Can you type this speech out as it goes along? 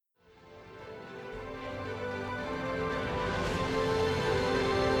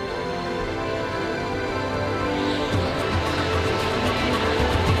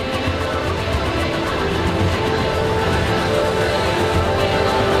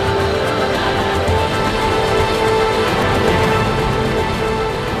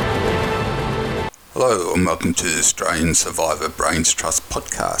and welcome to the Australian Survivor Brains Trust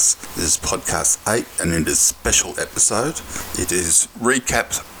podcast. This is podcast 8 and it is a special episode. It is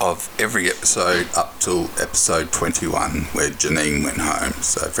recaps of every episode up till episode 21 where Janine went home,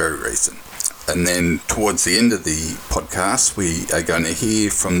 so very recent. And then towards the end of the podcast, we are going to hear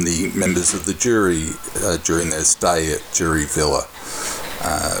from the members of the jury during their stay at Jury Villa.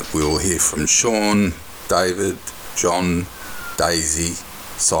 We will hear from Sean, David, John, Daisy,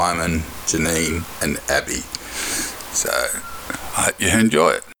 Simon, Janine and Abby. So I hope you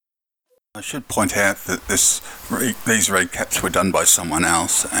enjoy it. I should point out that these recaps were done by someone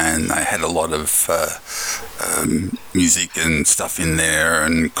else and they had a lot of music and stuff in there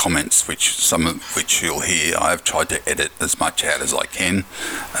and comments, some of which you'll hear. I've tried to edit as much out as I can,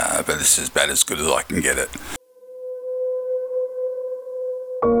 but this is about as good as I can get it.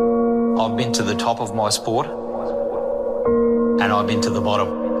 I've been to the top of my sport and I've been to the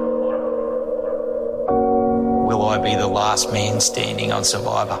bottom. Will I be the last man standing on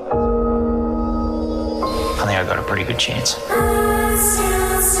Survivor? I think I've got a pretty good chance.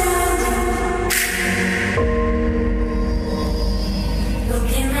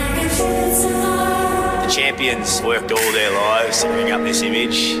 The champions worked all their lives to bring up this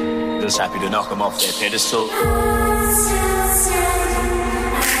image. Just happy to knock them off their pedestal.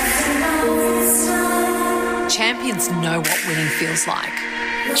 Champions know what winning feels like.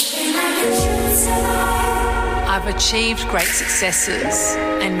 I've achieved great successes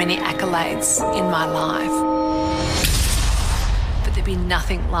and many accolades in my life. But there'd be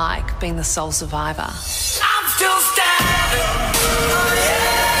nothing like being the sole survivor. I'm still standing.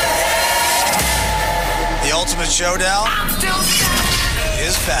 The Ultimate Showdown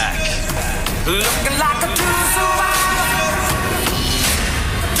is back. Looking like a true survivor.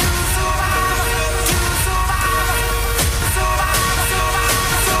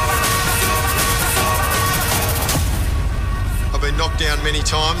 I've been knocked down many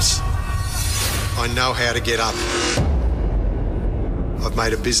times. I know how to get up. I've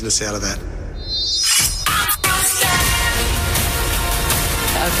made a business out of that.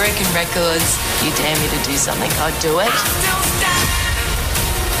 I've broken records. You dare me to do something, I'd do it.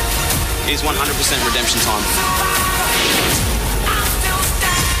 It is 100% redemption time.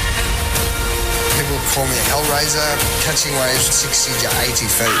 People call me a hellraiser, catching waves 60 to 80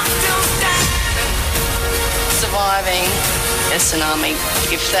 feet. Surviving a tsunami,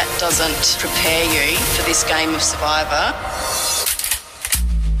 if that doesn't prepare you for this game of Survivor,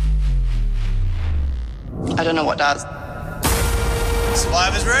 I don't know what does.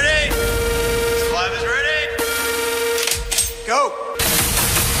 Survivor's ready! Survivor's ready! Go!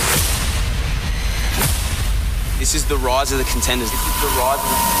 This is the rise of the contenders.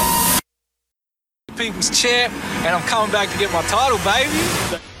 People's champ, and I'm coming back to get my title, baby.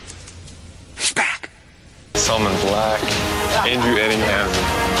 He's back. Simon Black, Andrew Ettingham.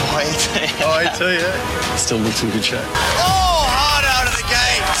 I tell you. Still looks in good shape. Oh, hard out of the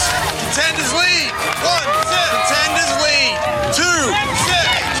gates. Contenders lead. 1, 2. Contenders lead. 2,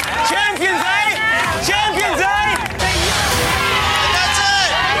 set. Champions, eh? Champions, eh? And that's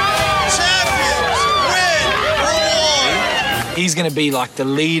it. Champions win reward. He's going to be like the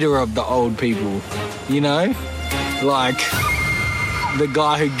leader of the old people, you know? Like the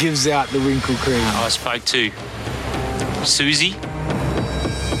guy who gives out the wrinkle cream. I spoke to Susie.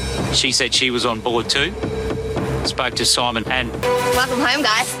 She said she was on board too. Spoke to Simon and... Welcome home,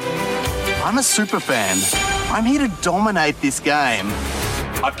 guys. I'm a super fan. I'm here to dominate this game.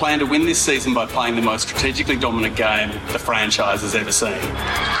 I plan to win this season by playing the most strategically dominant game the franchise has ever seen.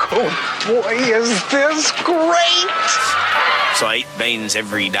 Oh boy, is this great! So I eat beans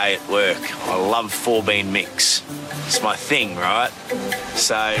every day at work. I love 4-bean mix. It's my thing, right?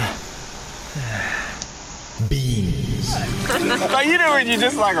 So... Beans. But you know when you're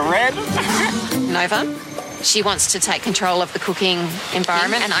just like a random? Nova. She wants to take control of the cooking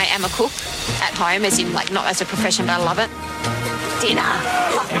environment, and I am a cook at home, as in, like, not as a profession, but I love it. Dinner.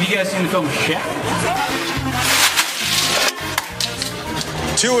 Have you guys seen the film Chef?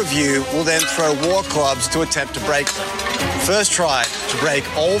 2 of you will then throw war clubs to attempt to break them. First try to break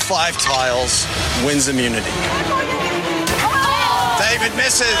all 5 tiles wins immunity. David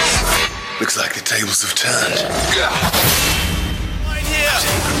misses. Looks like the tables have turned. Right here.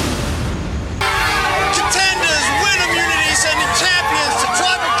 Contenders win immunity, sending champions to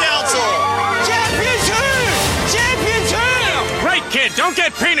tribal council. Champions who? Champions who? Great kid, don't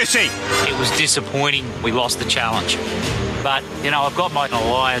get penisy. It was disappointing. We lost the challenge. But, you know, I've got my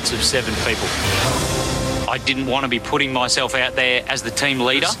alliance of 7 people. I didn't want to be putting myself out there as the team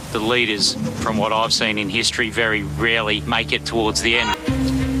leader. The leaders, from what I've seen in history, very rarely make it towards the end. I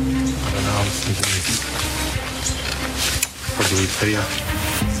don't know, I'm thinking ugly video.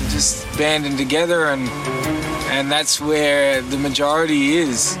 Just banding together, and that's where the majority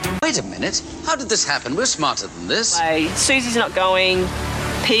is. Wait a minute. How did this happen? We're smarter than this. Susie's not going.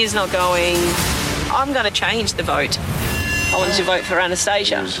 Pia's not going. I'm going to change the vote. I wanted to vote for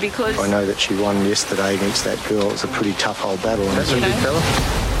Anastasia because... I know that she won yesterday against that girl. It was a pretty tough old battle. And that's a big fella.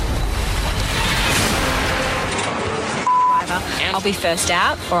 I'll be first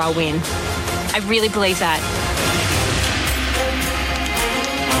out or I'll win. I really believe that.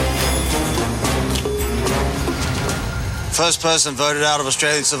 First person voted out of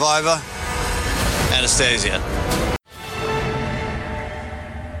Australian Survivor, Anastasia.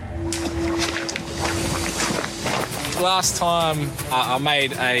 Last time I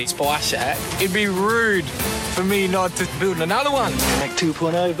made a splash at, it'd be rude for me not to build another one. Like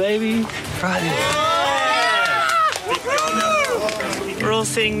 2.0, baby. Friday. We're all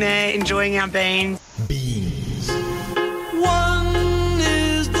sitting there enjoying our beans. One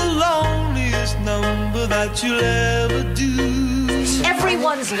is the loneliest number that you'll ever do.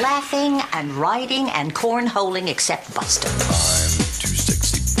 Everyone's laughing and writing and cornholing except Buster. I'm too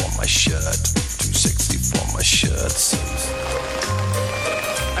sexy for my shirt. Too sexy for my shirt.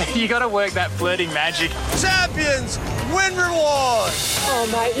 You gotta work that flirting magic. Champions win reward. Oh,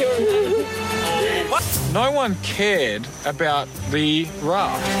 mate, you're... No one cared about the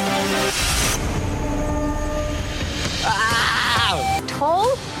raft.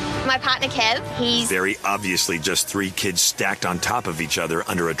 Tall? My partner Kev, he's... Very obviously just 3 kids stacked on top of each other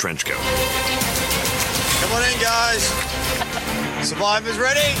under a trench coat. Come on in, guys. Survivors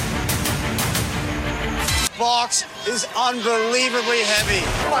ready? Box is unbelievably heavy.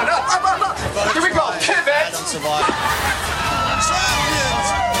 Come on, up. Here we go, pivot. Champions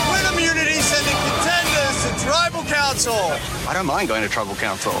win immunity, sending contenders to Tribal Council. I don't mind going to Tribal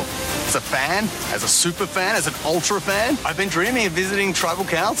Council. As a fan, as a super fan, as an ultra fan, I've been dreaming of visiting Tribal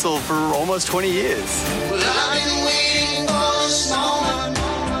Council for almost 20 years. Well, I've been waiting for this moment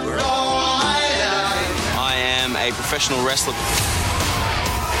for all my life. I am a professional wrestler.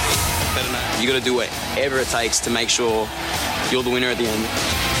 Better know. You got to do whatever it takes to make sure you're the winner at the end.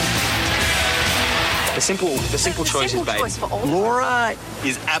 The simple choices, babe. Laura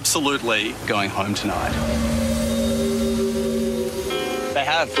is absolutely going home tonight. They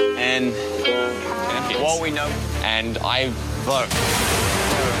have, and what we know, and I vote.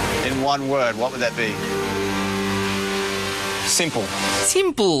 In one word, what would that be? Simple.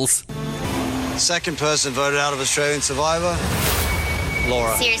 Simples. Second person voted out of Australian Survivor,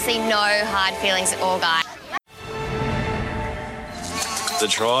 Laura. Seriously, no hard feelings at all, guys. The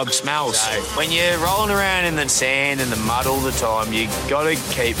tribe smells. When you're rolling around in the sand and the mud all the time, you gotta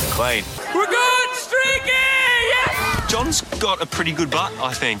keep clean. We're good, streaky! Yeah! John's got a pretty good butt,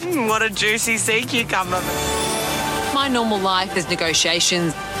 I think. What a juicy sea cucumber. My normal life is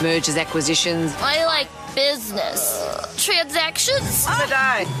negotiations, mergers, acquisitions. I like business. Transactions. One a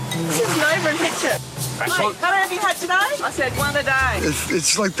day. This is an over picture. Mate, how many have you had today? I said one a day.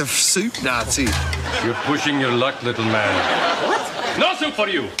 It's like the soup Nazi. You're pushing your luck, little man. What? No soup for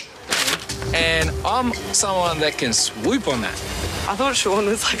you. And I'm someone that can swoop on that. I thought Sean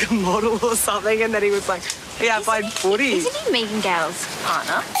was like a model or something, and then he was like, yeah, I played footy. Isn't he Megan Gale's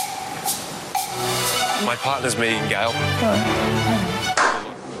partner? My partner's Megan Gale.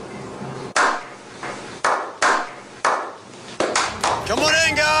 Come on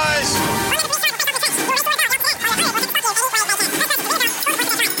in, guys.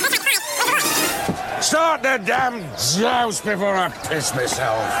 Start the damn joust before I piss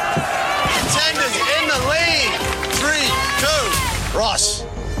myself. Contenders in the lead. 3, 2, Ross.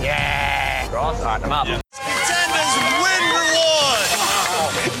 Yeah. Ross, start them up. Contenders win reward.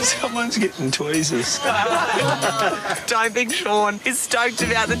 Someone's getting tweezers. Don't think Sean is stoked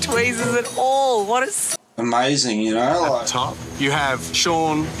about the tweezers at all. What a... Amazing, you know. At the top, you have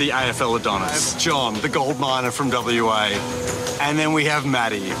Sean, the AFL Adonis, John, the gold miner from WA, and then we have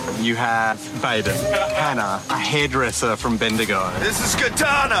Maddie. You have Baden, Hannah, a hairdresser from Bendigo. This is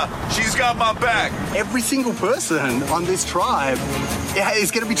Katana. She's got my back. Every single person on this tribe is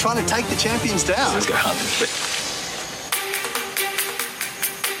going to be trying to take the champions down. Let's go hunt.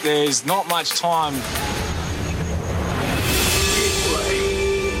 There's not much time.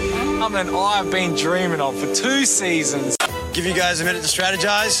 Something I've been dreaming of for 2 seasons. Give you guys a minute to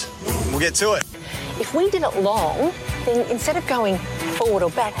strategize. We'll get to it. If we did it long, then instead of going forward or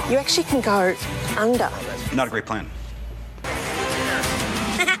back, you actually can go under. Not a great plan.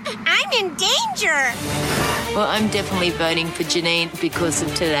 I'm in danger. Well, I'm definitely voting for Janine because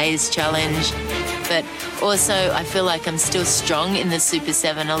of today's challenge. But also, I feel like I'm still strong in the Super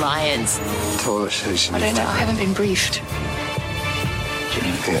 7 Alliance. Toilet station. I don't know. I haven't been briefed.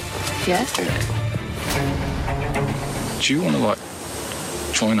 Yes? Do you want to, like,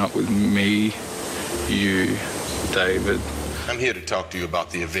 join up with me, you, David? I'm here to talk to you about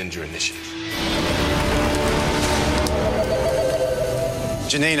the Avenger Initiative.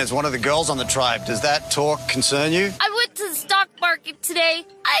 Janine, as one of the girls on the tribe, does that talk concern you? I went to the stock market today.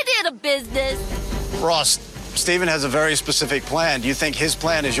 I did a business. Ross, Stephen has a very specific plan. Do you think his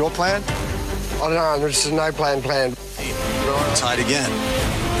plan is your plan? I don't know. There's no plan. Tied again.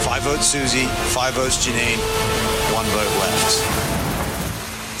 5 votes Susie, 5 votes Janine, 1 vote left.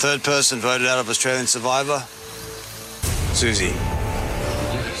 Third person voted out of Australian Survivor, Susie.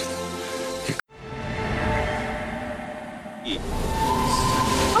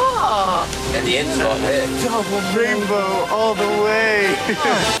 And the end's right there. Double rainbow all the way.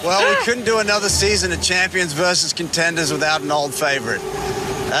 Well, we couldn't do another season of Champions versus Contenders without an old favorite.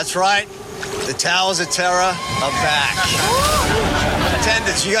 That's right. The Towers of Terror are back.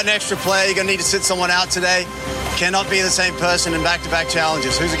 Contenders, you got an extra player. You're going to need to sit someone out today. Cannot be the same person in back-to-back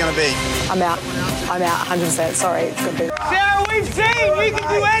challenges. Who's it going to be? I'm out. 100%. Sorry, it's got to be. Sarah, we've seen you can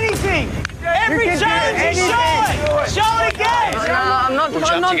do anything. Every challenge you show it. Show it again. No,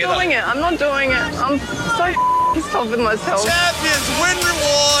 I'm not doing it. I'm not doing it. I'm so pissed off with myself. Champions win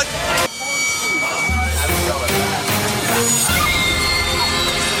reward.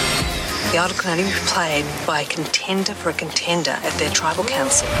 The idol can only be played by a contender for a contender at their tribal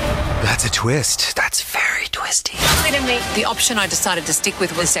council. That's a twist. That's very twisty. The option I decided to stick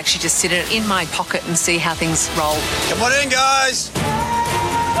with was actually just sit it in my pocket and see how things roll. Come on in, guys.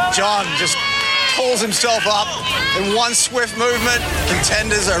 John just pulls himself up in one swift movement.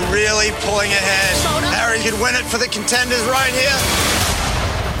 Contenders are really pulling ahead. Harry could win it for the Contenders right here.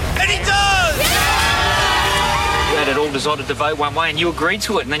 And he does! You had it all decided to vote one way and you agreed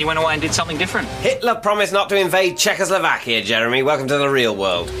to it, and then you went away and did something different. Hitler promised not to invade Czechoslovakia, Jeremy. Welcome to the real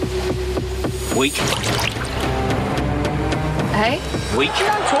world. Weak. Hey? Weak. We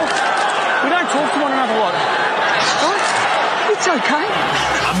don't talk to one another a lot. It's okay.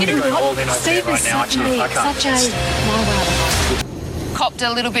 I'm going to go all in over there right now. Actually, I can't. Copped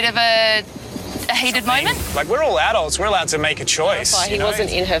a little bit of a heated moment. Like, we're all adults. We're allowed to make a choice. He wasn't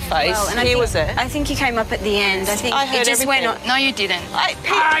in her face. Well, and he was there. I think you came up at the end. I think I heard it just everything. went on. No, you didn't.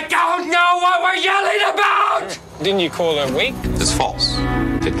 I don't know what we're yelling about! Didn't you call her weak? It's false.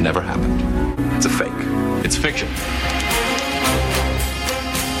 It never happened. It's a fake. It's fiction.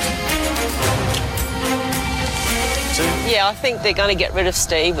 Yeah, I think they're going to get rid of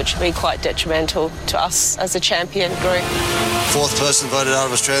Steve, which would be quite detrimental to us as a champion group. Fourth person voted out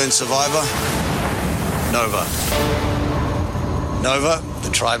of Australian Survivor, Nova. Nova, the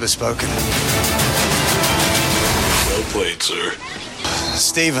tribe has spoken. Well played, sir.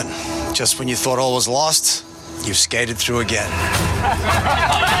 Stephen, just when you thought all was lost, you've skated through again.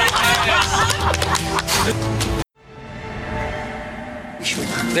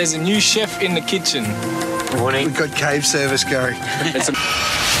 There's a new chef in the kitchen. Morning. We've got cave service, Gary.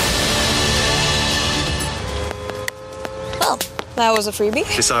 Well, that was a freebie.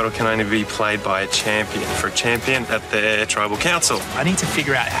 This idol can only be played by a champion, for a champion at their tribal council. I need to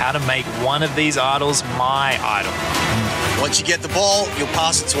figure out how to make one of these idols my idol. Once you get the ball, you'll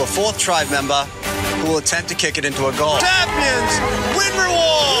pass it to a fourth tribe member who will attempt to kick it into a goal. Champions win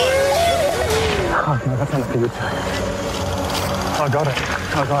reward! Oh, no, that's not a good time. I got it.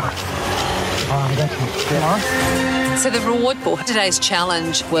 So the reward for today's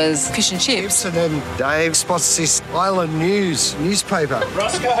challenge was fish and chips. And then Dave spots this Island News newspaper.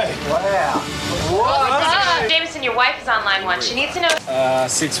 Roscoe. Wow. What? Jameson, your wife is on line 1. She needs to know.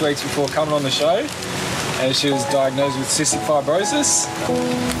 6 weeks before coming on the show, and she was diagnosed with cystic fibrosis.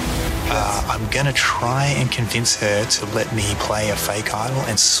 I'm going to try and convince her to let me play a fake idol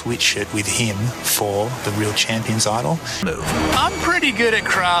and switch it with him for the real champion's idol. I'm pretty good at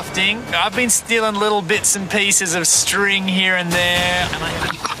crafting. I've been stealing little bits and pieces of string here and there.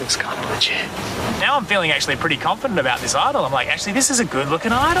 And it looks kind of legit. Now I'm feeling actually pretty confident about this idol. I'm like, actually, this is a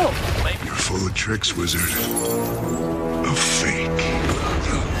good-looking idol. You're full of tricks, wizard. A fake.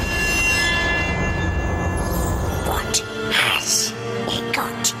 What has he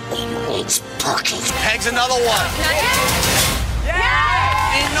got in his pocket? Pegs another one.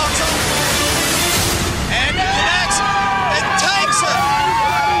 Yeah! He knocks him. And he connects and takes it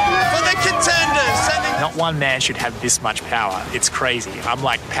for the Contenders. Not one man should have this much power. It's crazy. I'm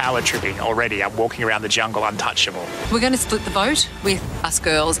like power tripping already. I'm walking around the jungle untouchable. We're going to split the vote with us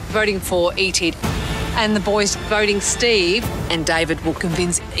girls voting for E.T. and the boys voting Steve, and David will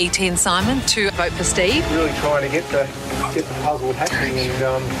convince E.T. and Simon to vote for Steve. Really trying to get the puzzle happening and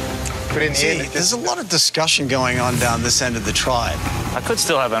But in the end, there's a lot of discussion going on down this end of the tribe. I could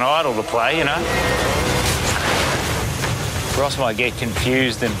still have an idol to play, you know. Ross might get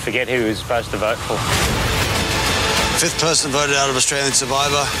confused and forget who he was supposed to vote for. Fifth person voted out of Australian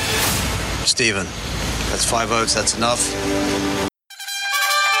Survivor, Stephen. That's 5 votes, that's enough.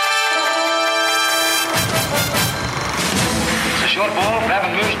 It's a short ball,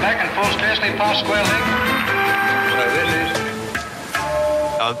 Brabham moves back and falls scarcely past square leg.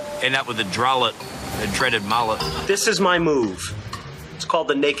 I'll end up with a drullet, a dreaded mullet. This is my move. It's called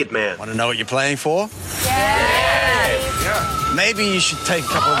the Naked Man. Want to know what you're playing for? Yeah. Maybe you should take a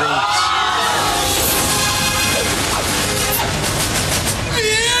couple of these.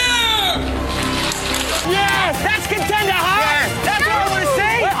 Yes, that's contender hard. Yeah. That's what I want to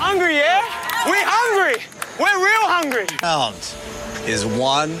see. We're hungry, yeah? We're hungry. We're real hungry. Round is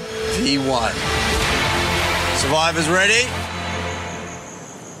 1v1. Survivors ready?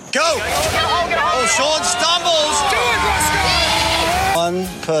 Go! Oh, Sean stumbles. Do it, Roscoe. One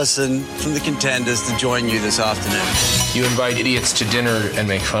person from the contenders to join you this afternoon. You invite idiots to dinner and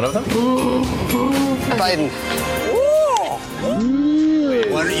make fun of them? Biden.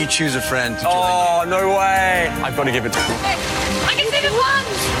 Why don't you choose a friend to join you? Oh, no way. I've got to give it to you. I can see the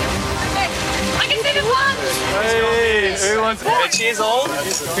ones. I can see the ones. Hey, who wants to cheers all?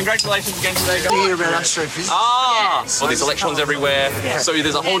 Congratulations again today, guys. You hear about astrophysics? Ah! Well, there's electrons everywhere, so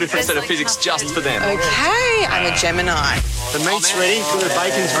there's a whole different set of physics just for them. Okay, I'm a Gemini. The meat's ready, the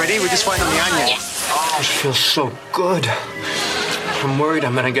bacon's ready, we're just waiting on the onion. Oh, it feels so good. I'm worried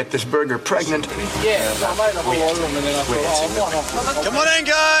I'm gonna get this burger pregnant. Come on in,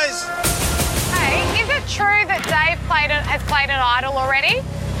 guys! Hey, is it true that Dave has played an idol already?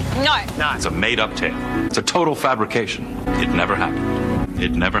 No. It's a made-up tale. It's a total fabrication. It never happened.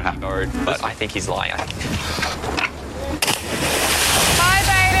 It never happened. But I think he's lying. Bye,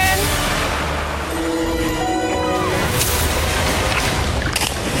 Baden.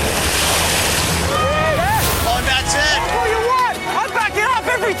 Oh, that's it! Tell you what, I back it up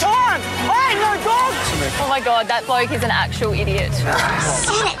every time. I ain't no dog. Oh my God, that bloke is an actual idiot.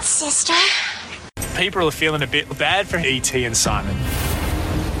 Get it, sister. People are feeling a bit bad for E.T. and Simon.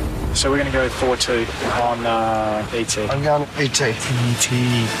 So we're going to go 4-2 on E.T. I'm going E.T.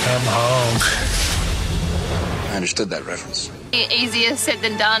 E.T. come home. I understood that reference. Easier said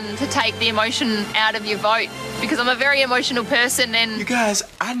than done to take the emotion out of your vote because I'm a very emotional person and You guys,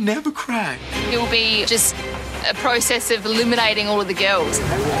 I never cry. it'll be just a process of eliminating all of the girls.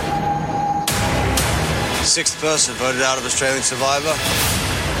 Sixth person voted out of Australian Survivor,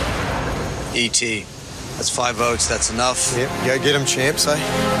 E.T. That's 5 votes, that's enough. Yep, go get him, champs, eh?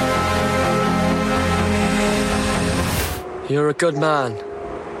 You're a good man.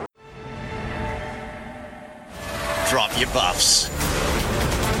 Drop your buffs.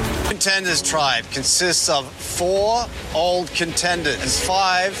 Contenders tribe consists of 4 old contenders and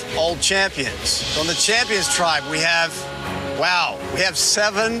 5 old champions. On the champions tribe, we have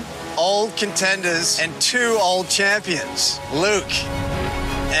 7 old contenders and 2 old champions. Luke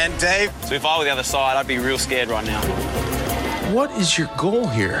and Dave. So if I were the other side, I'd be real scared right now. What is your goal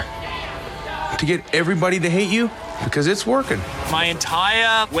here? To get everybody to hate you? Because it's working. My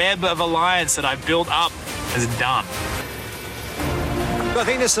entire web of alliance that I built up is done. I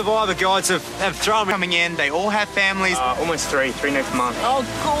think the Survivor guides have thrown coming in. They all have families. Almost 3 next month. Oh,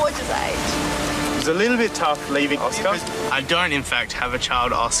 gorgeous age. It was a little bit tough leaving Oscar. I don't, in fact, have a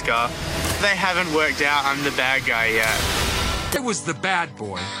child, Oscar. They haven't worked out I'm the bad guy yet. I was the bad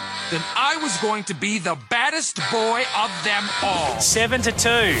boy. Then I was going to be the baddest boy of them all.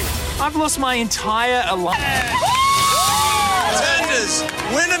 7-2. I've lost my entire alliance. Contenders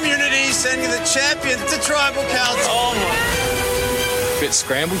win immunity, sending the champions to tribal council. Oh my. Bit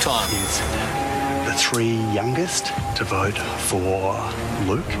scramble time. The 3 youngest to vote for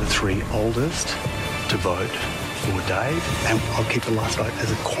Luke, the 3 oldest to vote for Dave, and I'll keep the last vote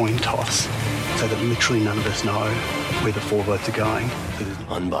as a coin toss so that literally none of us know where the 4 votes are going.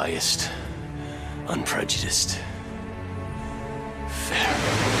 Unbiased, unprejudiced, fair.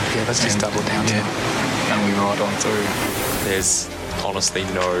 Yeah, let's just double down and we ride on through. There's honestly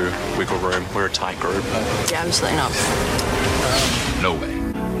no wiggle room. We're a tight group. Yeah, absolutely not. No way.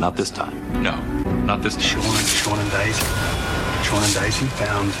 Not this time. No, not this time. Sean and Daisy. Sean and Daisy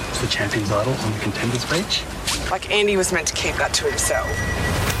found the champion's idol on the contenders beach. Like Andy was meant to keep that to himself.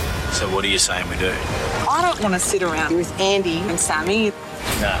 So what are you saying we do? I don't want to sit around with Andy and Sammy.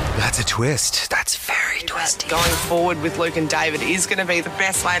 No. That's a twist. That's very twisty. Going forward with Luke and David is going to be the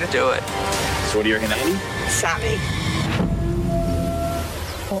best way to do it. So what do you reckon, Andy? Sammy.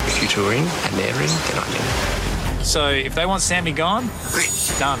 If you're touring and airing, then I'm in. So if they want Sammy gone,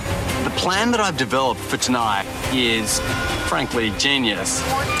 done. The plan that I've developed for tonight is, frankly, genius.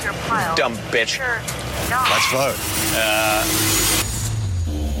 Dumb bitch. Let's vote.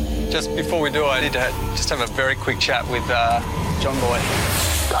 Just before we do, I need to just have a very quick chat with John Boy.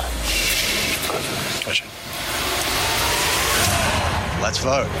 Got it. Pleasure. Let's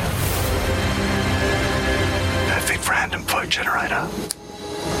vote. Perfect random vote generator.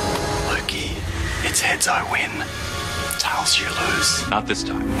 Loki, it's heads I win. Tails you lose. Not this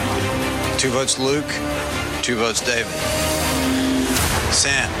time. 2 votes Luke, 2 votes David.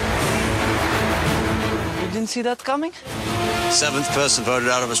 Sam. You didn't see that coming? 7th person voted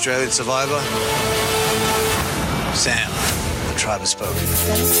out of Australian Survivor. Sam. The tribe has spoken.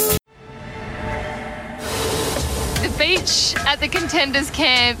 The beach at the Contenders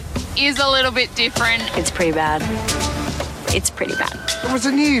camp is a little bit different. It's pretty bad. It's pretty bad. It was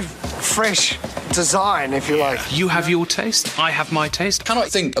a new, fresh design, if you like. You have your taste, I have my taste. Cannot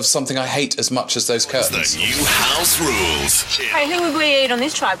think of something I hate as much as those curtains. The new house rules. Hey, who would we eat on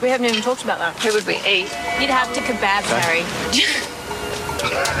this tribe? We haven't even talked about that. Who would we eat? You'd have to kebab Harry.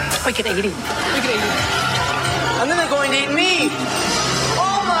 We could eat him. We could eat him. And then they're going to eat me.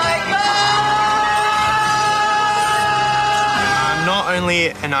 Oh my God! I'm not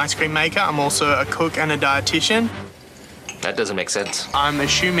only an ice cream maker, I'm also a cook and a dietitian. That doesn't make sense. I'm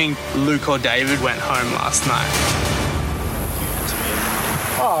assuming Luke or David went home last night.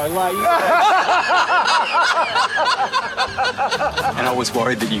 Oh, like... And I was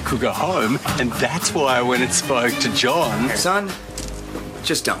worried that you could go home, and that's why I went and spoke to John. Son,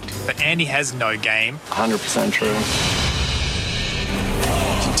 just don't. But Andy has no game. 100% true.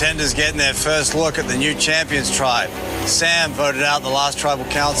 Contenders getting their first look at the new champions tribe. Sam voted out the last tribal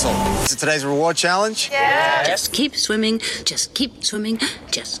council. Is it today's reward challenge? Yeah. Just keep swimming, just keep swimming,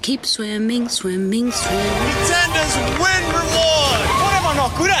 just keep swimming, swimming, swimming. Contenders win reward! What am I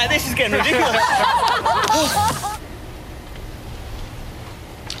not good at? This is getting ridiculous.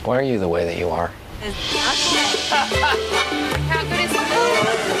 Why are you the way that you are? How good is it?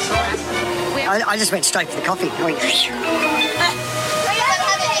 I just went straight for the coffee.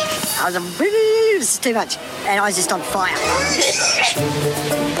 This is too much. And I was just on fire.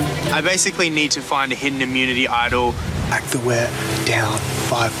 I basically need to find a hidden immunity idol. Fact that we're down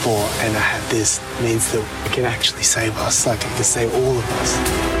 5-4 and I have this means that it can actually save us. Like, it can save all of us.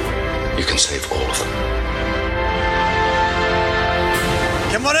 You can save all of them.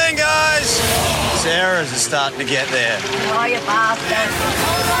 Come on in, guys! Sarah's is starting to get there. Oh, you bastard.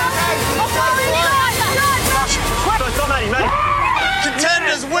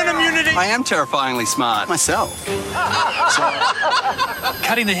 Contenders win immunity! I am terrifyingly smart myself.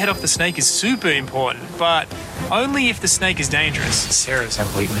 Cutting the head off the snake is super important, but only if the snake is dangerous. Sarah's a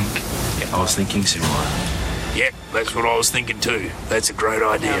weak link. Yeah, I was thinking similar. Yep, that's what I was thinking too. That's a great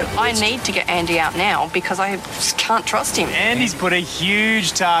idea. I need to get Andy out now because I just can't trust him. Andy's put a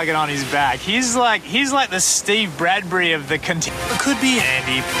huge target on his back. He's like the Steve Bradbury of the It could be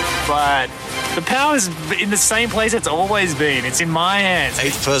Andy, but the power's in the same place it's always been. It's in my hands.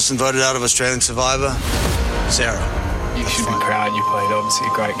 8th person voted out of Australian Survivor. Sarah. You should be proud. You played obviously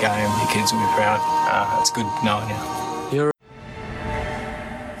a great game. Your kids will be proud. It's good knowing you.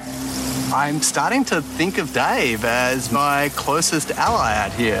 I'm starting to think of Dave as my closest ally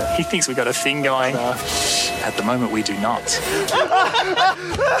out here. He thinks we've got a thing going. At the moment, we do not.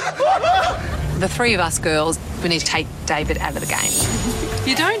 The three of us girls, we need to take David out of the game.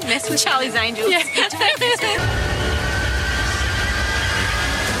 You don't mess with Charlie's Angels. Yeah.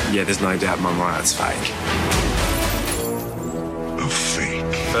 Yeah, there's no doubt in my mind it's fake. A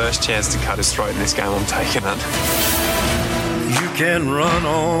fake. First chance to cut his throat in this game, I'm taking it. You can run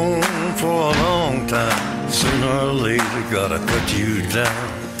on for a long time. Sooner or later, gotta cut you down.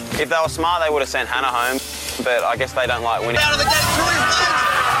 If they were smart, they would have sent Hannah home, but I guess they don't like winning. Out of the gate,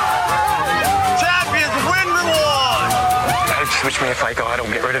 champions win reward! Dave, switch me a fake idol,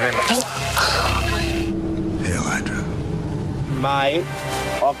 get rid of him. Hail Hydra. Mate,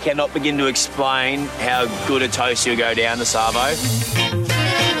 I cannot begin to explain how good a toast you'll go down to Savo.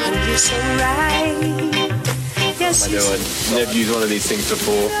 You're so right. Yes, What am I doing? Never used one of these things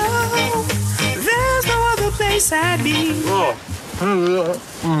before. there's no other place I'd be. Oh.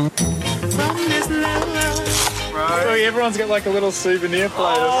 So everyone's got like a little souvenir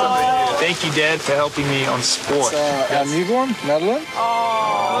plate or something here. Thank you, Dad, for helping me on sport. Our newborn, Madeline.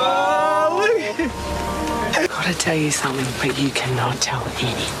 I've got to tell you something, but you cannot tell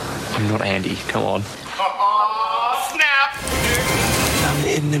Andy. I'm not Andy, come on. Snap! I'm the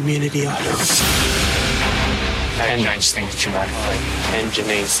hidden immunity idol. That changed things dramatically. And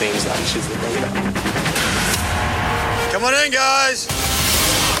Janine seems like she's the leader. Come on in, guys.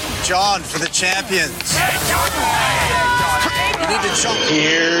 John for the champions. You need to jump.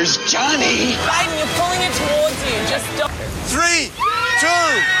 Here's Johnny. Biden, you're pulling it towards you. Just stop. 3, 2,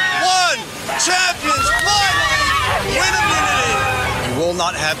 1. Champions finally win immunity. You will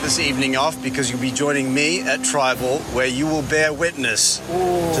not have this evening off because you'll be joining me at Tribal, where you will bear witness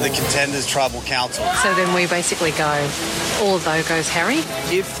to the Contenders Tribal Council. So then we basically go, all of those goes Harry.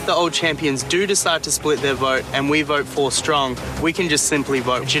 If the old champions do decide to split their vote and we vote for Strong, we can just simply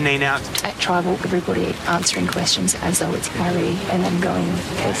vote Janine out. At Tribal, everybody answering questions as though it's Harry and then going,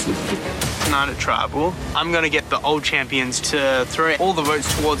 Casey. Tonight at Tribal, I'm going to get the old champions to throw all the votes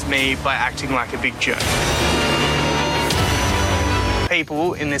towards me by acting like a big jerk.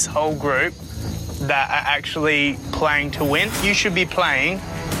 People in this whole group that are actually playing to win, you should be playing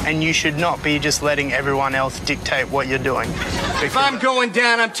and you should not be just letting everyone else dictate what you're doing. If I'm going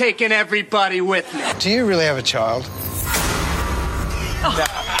down, I'm taking everybody with me. Do you really have a child?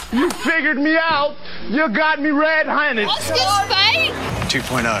 You figured me out. You got me red-handed. Oscar's fake.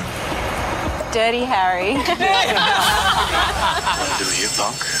 2.0. Dirty Harry. Do you,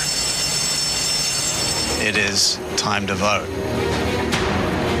 punk? It is time to vote.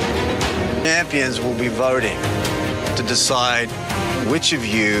 Champions will be voting to decide which of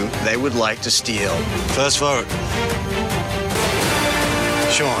you they would like to steal. First vote.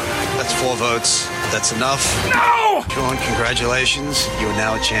 Sean, that's 4 votes. That's enough. No! Sean, congratulations. You are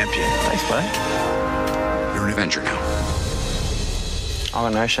now a champion. Thanks, mate. You're an Avenger now. I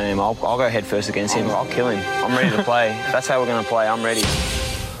got no shame. I'll go head first against him. I'll kill him. I'm ready to play. That's how we're going to play. I'm ready.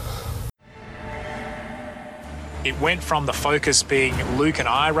 It went from the focus being Luke and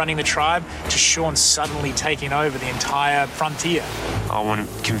I running the tribe to Sean suddenly taking over the entire frontier. I want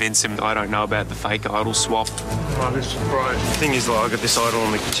to convince him that I don't know about the fake idol swap. Oh, this is right. The thing is, like, I got this idol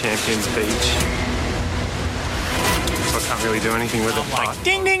on the Champions Beach. So I can't really do anything with it. Like,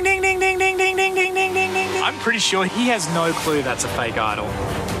 ding, ding, ding, ding, ding, ding, ding, ding, ding, ding, ding, ding. I'm pretty sure he has no clue that's a fake idol.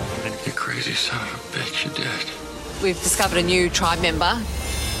 You crazy son of a bitch, you did. We've discovered a new tribe member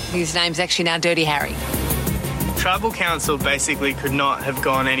whose name's actually now Dirty Harry. Tribal Council basically could not have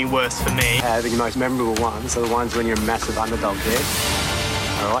gone any worse for me. I think the most memorable ones are the ones when you're a massive underdog there.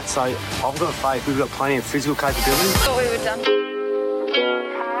 All right, so I've got faith we've got plenty of physical capability. Thought we were done.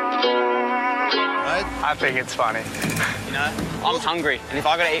 I think it's funny. You know, I'm hungry, and if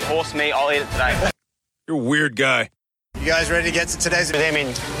I got to eat horse meat, I'll eat it today. You're a weird guy. You guys ready to get to today's Them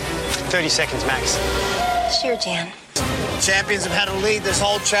in 30 seconds max. Sure, Jan. Champions have had a lead this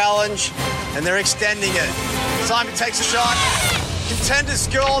whole challenge, and they're extending it. Simon takes a shot. Contenders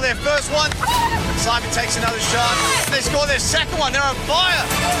score their first one. Simon takes another shot. They score their second one. They're on fire.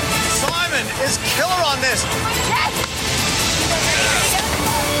 Simon is killer on this.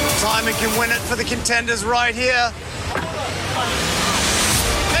 Simon can win it for the Contenders right here.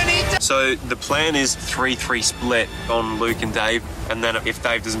 And he does. So the plan is 3-3 split on Luke and Dave, and then if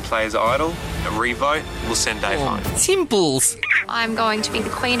Dave doesn't play as idol, a revote, we'll send Dave home. Simples. I'm going to be the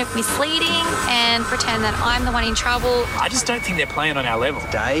queen of misleading and pretend that I'm the one in trouble. I just don't think they're playing on our level.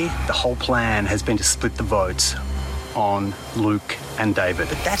 Today, the whole plan has been to split the votes on Luke and David.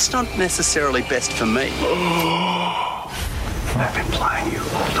 But that's not necessarily best for me. They've been playing you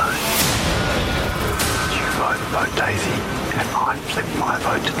all day. You vote Daisy, and I flip my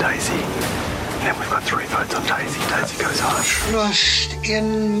vote to Daisy. And then we've got 3 votes on Daisy. Daisy goes home. Trust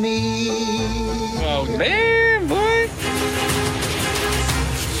in me. Oh, man, boy.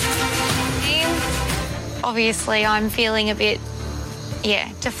 Obviously, I'm feeling a bit,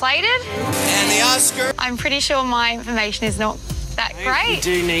 deflated. And the Oscar. I'm pretty sure my information is not that great. You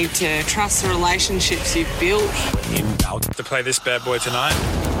do need to trust the relationships you've built. In doubt to play this bad boy tonight.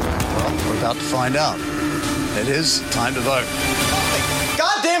 Well, we're about to find out. It is time to vote.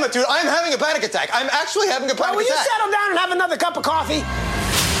 God damn it, dude. I'm having a panic attack. I'm actually having a panic attack. Will you settle down and have another cup of coffee?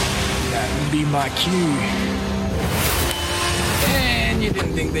 That would be my cue. And you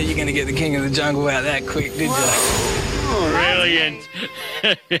didn't think that you're going to get the king of the jungle out that quick, did you? Brilliant.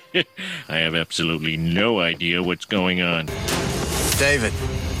 I have absolutely no idea what's going on. David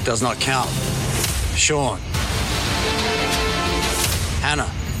does not count. Sean. Hannah.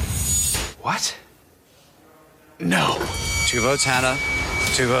 What? No. 2 votes Hannah,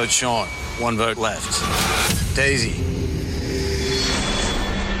 2 votes Sean, 1 vote left. Daisy.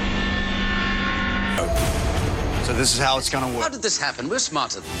 So this is how it's going to work. How did this happen? We're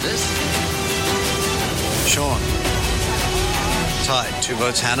smarter than this. Sean. Tied. 2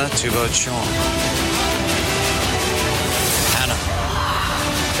 votes Hannah, 2 votes Sean. Hannah.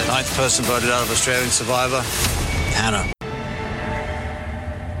 The 9th person voted out of Australian Survivor. Hannah.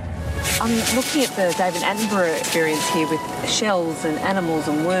 I'm looking at the David Attenborough experience here with shells and animals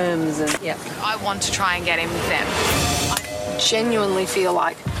and worms and... Yeah. I want to try and get in with them. I genuinely feel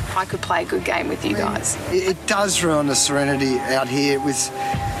like I could play a good game with you guys. It does ruin the serenity out here with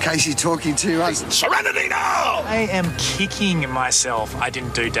Casey talking to us. Serenity now! I am kicking myself I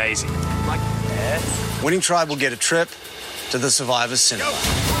didn't do Daisy. Winning tribe will get a trip to the Survivors Cinema.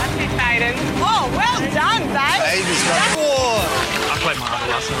 That's it, Baden. Oh, well done, babe. Baden's got 4. I played my idol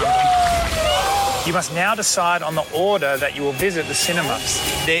last night. You must now decide on the order that you will visit the cinemas.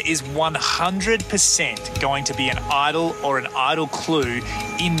 There is 100% going to be an idol or an idol clue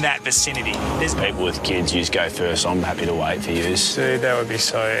in that vicinity. There's people with kids, you go first. I'm happy to wait for you. Dude, that would be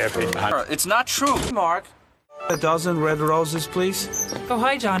so epic. It's not true, Mark. A dozen red roses, please. Oh,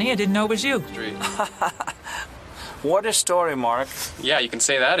 hi, Johnny. I didn't know it was you. What a story, Mark. Yeah, you can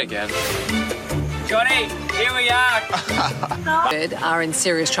say that again. Johnny, here we are. Are in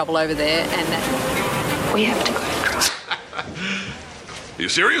serious trouble over there, and We have to go to trial. Are you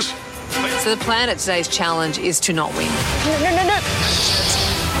serious? so the plan at today's challenge is to not win. No.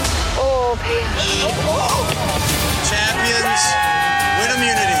 Oh, Pia. Champions win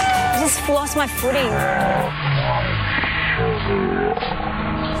immunity. I just lost my footing.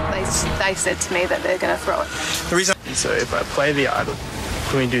 They said to me that they're going to throw it. The reason. So if I play the idol,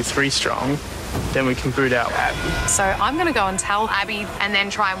 when we do 3 strong, then we can boot out Abby. So I'm going to go and tell Abby and then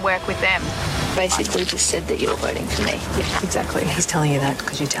try and work with them. Basically just said that you're voting for me. Yeah, exactly. He's telling you that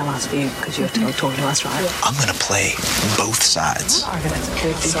because you tell us, because you're talking to us, right? I'm going to play both sides. I reckon that's a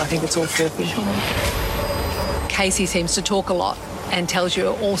good thing. So I think it's all fair. Casey seems to talk a lot and tells you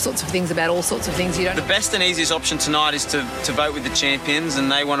all sorts of things about all sorts of things you don't The best and easiest option tonight is to vote with the champions,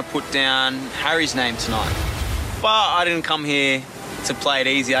 and they want to put down Harry's name tonight. But I didn't come here to play it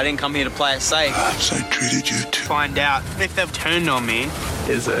easy. I didn't come here to play it safe. So I treated you to Find out if they've turned on me.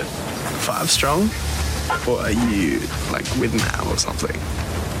 Is it 5 strong? Or are you, like, with Mal or something?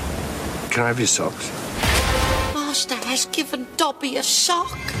 Can I have your socks? Master has given Dobby a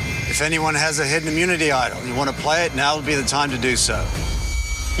sock. If anyone has a hidden immunity idol and you want to play it, now would be the time to do so.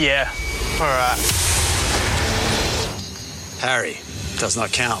 Yeah. All right. Harry does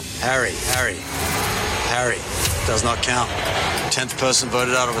not count. Harry does not count. 10th person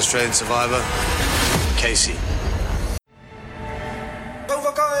voted out of Australian Survivor, Casey.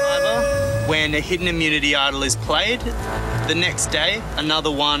 When a hidden immunity idol is played, the next day,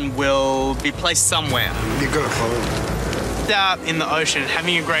 another one will be placed somewhere. You've got to follow. Out in the ocean,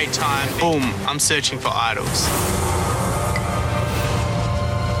 having a great time. Boom, I'm searching for idols.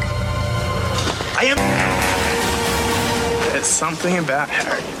 There's something about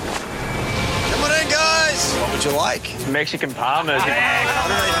Harry. Come on in, guys. What would you like? Mexican Palmers.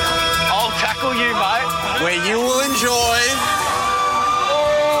 I'll tackle you, mate. Where you will enjoy...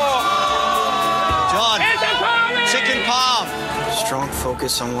 John, chicken palm. Strong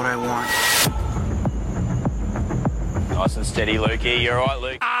focus on what I want. Nice and steady, Lukey. You're all right,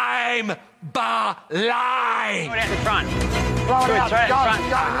 Luke. I'm blind. Throw it out the front.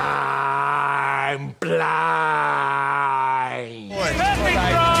 I'm blind. Perfect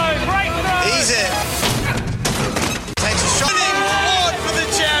throw! Great throw! Easy. Takes a shot. Award for the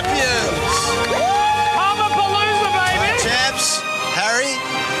champions. Palmer-palooza, baby! Champs, Harry,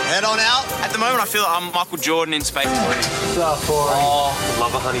 head on out. At the moment, I feel like I'm Michael Jordan in space. Oh,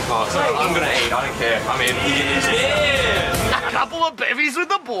 love a honey pot. I'm going to eat. I don't care. I'm in. Yeah. A couple of bevies with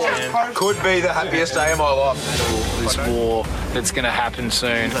the boys. Could be the happiest day of my life. This war that's going to happen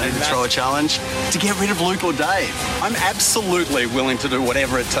soon. The throw a challenge to get rid of Luke or Dave. I'm absolutely willing to do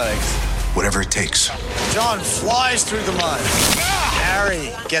whatever it takes. Whatever it takes. John flies through the mud.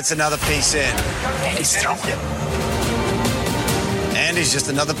 Harry gets another piece in. He's throwing it. Andy's just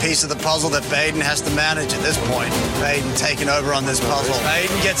another piece of the puzzle that Baden has to manage at this point. Baden taking over on this puzzle.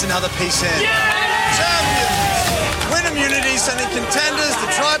 Baden gets another piece in. Yeah! Champions! Win immunity, sending contenders to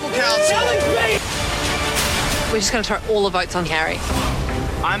Tribal Council. We're just going to throw all the votes on Harry.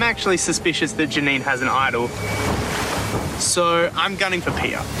 I'm actually suspicious that Janine has an idol. So I'm gunning for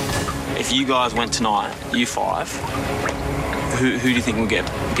Pia. If you guys went tonight, you 5, who do you think will get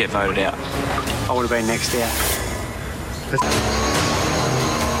voted out? I would have been next out.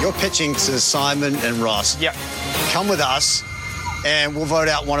 You're pitching to Simon and Ross. Yep. Come with us, and we'll vote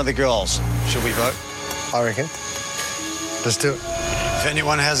out one of the girls. Should we vote? I reckon. Let's do it. If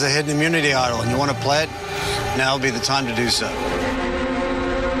anyone has a hidden immunity idol and you want to play it, now will be the time to do so.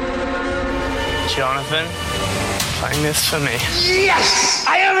 Jonathan, playing this for me. Yes!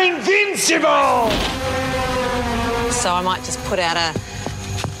 I am invincible! So I might just put out a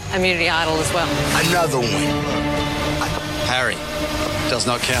immunity idol as well. Another win. Harry does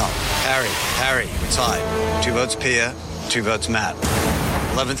not count. Harry, we're tied. 2 votes Pia, 2 votes Matt.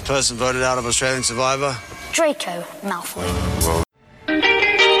 11th person voted out of Australian Survivor. Draco Malfoy.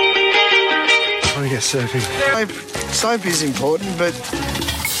 Oh, yeah, surfing. Soap is important, but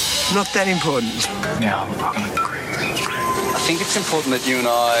not that important. Yeah, I'm fucking agree. I think it's important that you and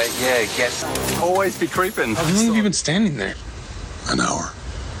I, get... Always be creeping. How long have you been standing there? An hour.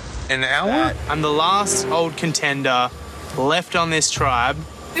 An hour? I'm the last old contender left on this tribe.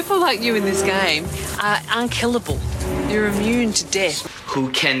 People like you in this game are unkillable. You're immune to death. Who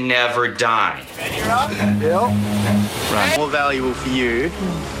can never die. Right. More valuable for you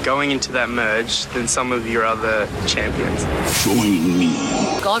going into that merge than some of your other champions. Join me.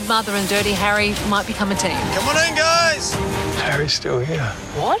 Godmother and Dirty Harry might become a team. Come on in, guys. Harry's still here.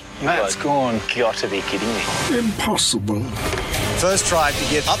 What? Matt's gone. Got to be kidding me. Impossible. First tribe to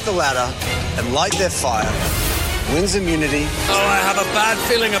get up the ladder and light their fire wins immunity. Oh, I have a bad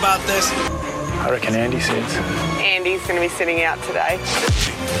feeling about this. I reckon Andy sits. Andy's going to be sitting out today.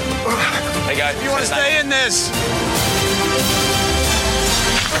 Hey, guys. You want to stay in this?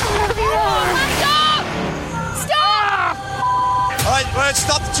 Stop! Stop! All right,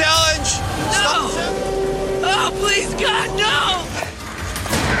 stop the challenge. Stop the challenge. Oh, please, God, no!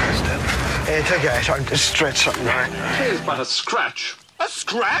 It's okay. Try to stretch something, right? It is but a scratch. A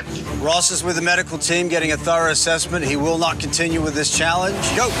scratch? Ross is with the medical team getting a thorough assessment. He will not continue with this challenge.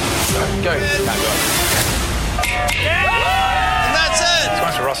 Go. Go. And that's it. It's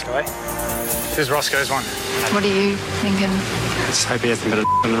one for Roscoe, eh? This is Roscoe's one. What are you thinking? Let's hope he hasn't got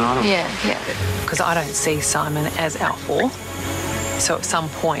an idol. Yeah. Because I don't see Simon as our 4. So at some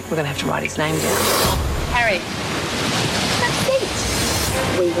point, we're going to have to write his name down. Harry.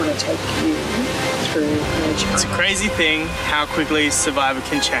 We want to take you through merge. It's a crazy thing how quickly Survivor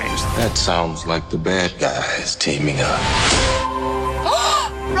can change. That sounds like the bad guys teaming up.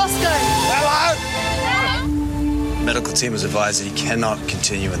 Roscoe! Hello! Medical team has advised that he cannot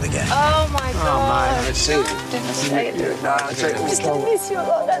continue in the game. Oh my God. Let's see. Devastated. I'm just gonna miss you a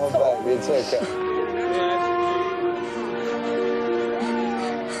lot, that's all. It's okay.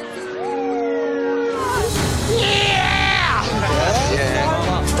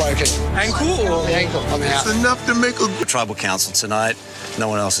 Broken. Ankle? The ankle. I'm out. It's enough to make a Tribal council tonight. No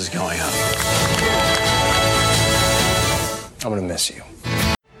one else is going up. I'm going to miss you.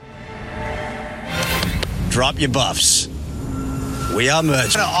 Drop your buffs. We are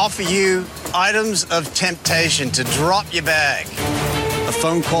merged. I'm going to offer you items of temptation to drop your bag. A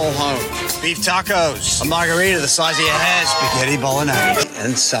phone call home. Beef tacos. A margarita the size of your head. Spaghetti bolognese.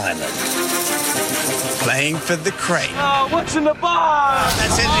 And Simon. Playing for the crate. Oh, what's in the box?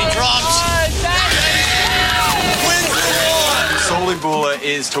 That's it. He drops. Wins the war. Solibula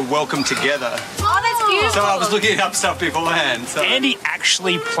is to welcome together. Oh, that's beautiful. So I was looking up stuff beforehand. So. Andy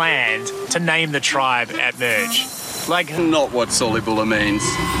actually planned to name the tribe at merge. Like, not what Solibula means.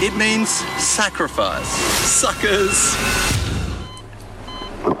 It means sacrifice. Suckers.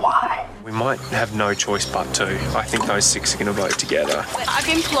 Why? We might have no choice but to. I think those 6 are going to vote together. I've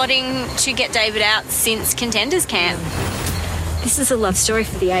been plotting to get David out since Contenders Camp. This is a love story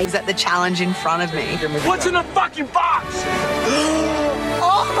for the age. Is that the challenge in front of me? What's in the fucking box?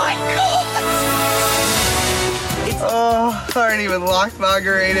 Oh my God! Oh, I don't even like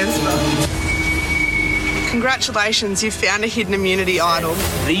margaritas. Congratulations, you've found a hidden immunity idol.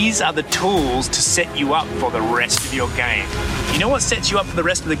 These are the tools to set you up for the rest of your game. You know what sets you up for the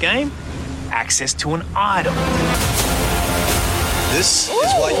rest of the game? Access to an idol. This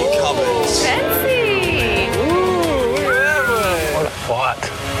is what you covered. Fancy! What a fight.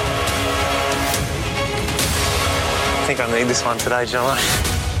 I think I need this one today, John.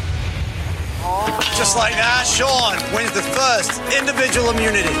 Just like that, Sean wins the first individual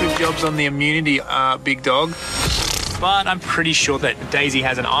immunity. Good jobs on the immunity, big dog. But I'm pretty sure that Daisy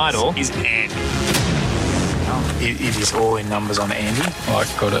has an idol is Andy. It is all in numbers on Andy. I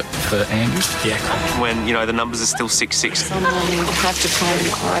got it for Andy. Yeah, cool. When, the numbers are still 6-6. Someone will have to find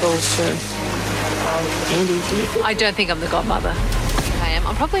idols for Andy. I don't think I'm the godmother. I am.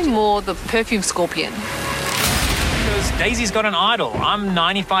 I'm probably more the perfume scorpion. Because Daisy's got an idol. I'm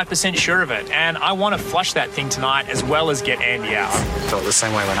 95% sure of it. And I want to flush that thing tonight as well as get Andy out. I felt the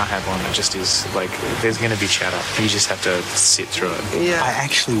same way when I had one. It just is like, there's going to be chatter. You just have to sit through it. Yeah. I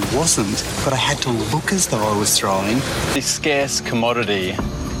actually wasn't, but I had to look as though I was throwing. A scarce commodity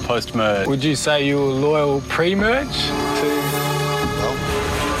post-merge. Would you say you were loyal pre-merge? Well,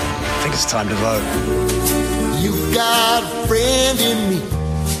 I think it's time to vote. You got a friend in me.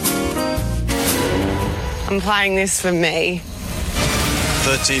 I'm playing this for me.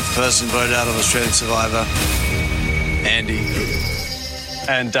 13th person voted out of Australian Survivor. Andy.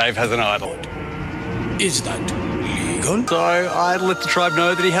 and Dave has an idol. Is that legal? So I let the tribe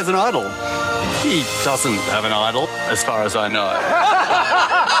know that he has an idol. He doesn't have an idol, as far as I know.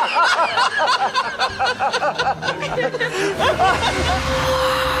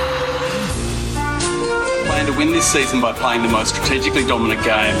 Plan to win this season by playing the most strategically dominant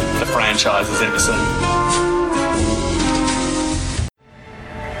game the franchise has ever seen.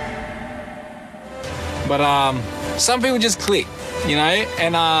 But some people just click, you know,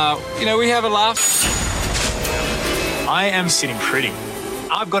 and we have a laugh. I am sitting pretty.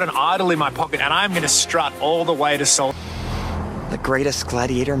 I've got an idol in my pocket and I'm going to strut all the way to Seoul. The greatest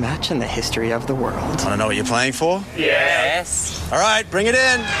gladiator match in the history of the world. Want to know what you're playing for? Yes. All right, bring it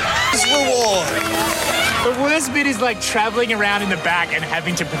in. This reward. The worst bit is like traveling around in the back and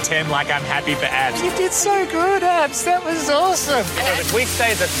having to pretend like I'm happy for Abs. You did so good, Abs. That was awesome. Because if we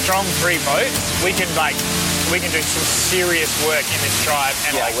stay as a strong 3 votes, we can do some serious work in this tribe.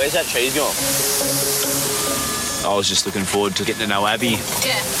 And where's that cheese going? I was just looking forward to getting to know Abby.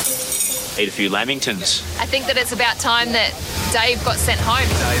 Yeah. Eat a few Lamingtons. I think that it's about time that Dave got sent home.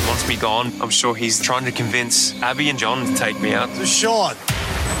 Dave wants me gone. I'm sure he's trying to convince Abby and John to take me out. So, Sean,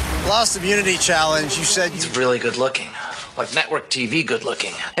 last immunity challenge, you said he's really good looking. Like network TV good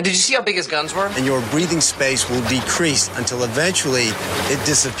looking. And did you see how big his guns were? And your breathing space will decrease until eventually it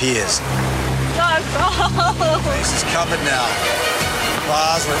disappears. Face is covered now.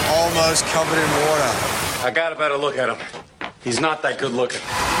 Bars are almost covered in water. I got a better look at him. He's not that good looking.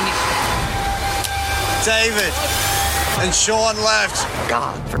 David and Sean left.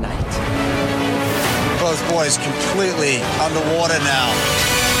 God for night. Both boys completely underwater now.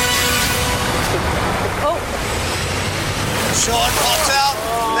 Oh. Sean pops out,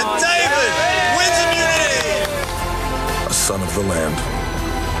 and David wins immunity. A son of the land,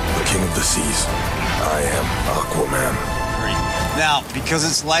 the king of the seas. I am Aquaman. Now, because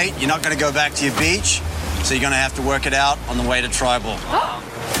it's late, you're not going to go back to your beach, so you're going to have to work it out on the way to tribal.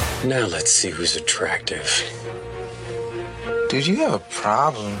 Now let's see who's attractive. Dude, you have a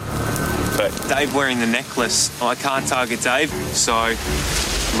problem. But Dave wearing the necklace, I can't target Dave, so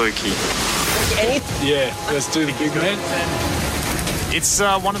Lukey. Yeah, let's do the gig, man. It's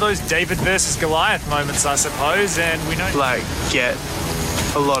one of those David versus Goliath moments, I suppose, and we know... Like, get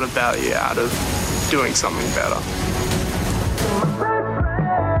a lot of value out of doing something better.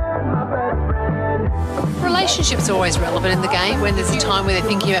 Relationships are always relevant in the game. When there's a time where they're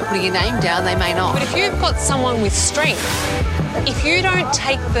thinking about putting your name down, they may not. But if you've got someone with strength, if you don't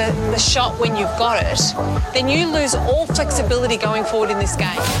take the shot when you've got it, then you lose all flexibility going forward in this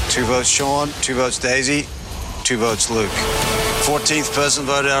game. 2 votes Sean, 2 votes Daisy, 2 votes Luke. 14th person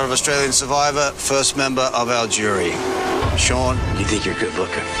voted out of Australian Survivor, first member of our jury. Sean, you think you're good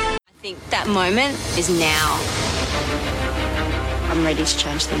looking? I think that moment is now. I'm ready to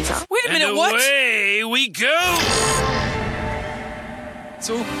change things up. Wait a minute, what? Away we go!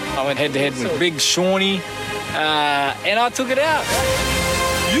 So I went head-to-head with Big Shawnee, and I took it out.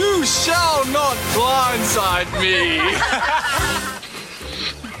 You shall not blindside me!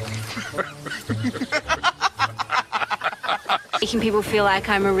 Making people feel like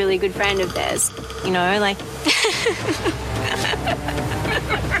I'm a really good friend of theirs. You know, like...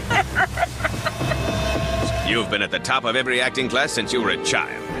 You've been at the top of every acting class since you were a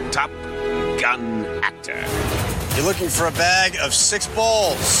child. Top Gun actor. You're looking for a bag of 6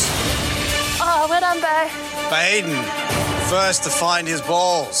 balls. Oh, well done, Bo. Baden, first to find his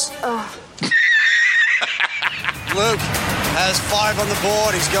balls. Oh. Luke has 5 on the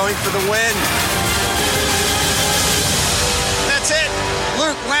board. He's going for the win. That's it.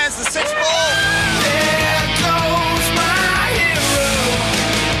 Luke lands the 6th ball. There goes my hero.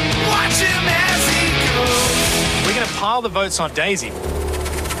 Watch him as he goes. We're going to pile the votes on Daisy.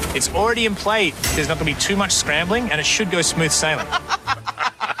 It's already in play. There's not going to be too much scrambling, and it should go smooth sailing.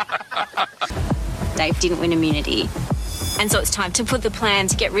 Dave didn't win immunity. And so it's time to put the plan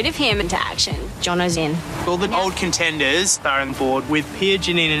to get rid of him into action. Jono's in. All the old contenders are on board with Pia,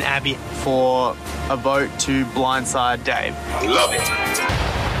 Janine and Abby for a vote to blindside Dave. Love it.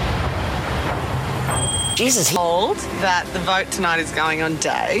 Jesus, Told that the vote tonight is going on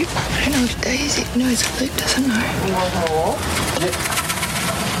Dave. I don't know if Daisy knows if Luke doesn't know. You want more?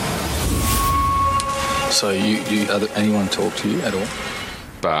 So anyone talk to you at all?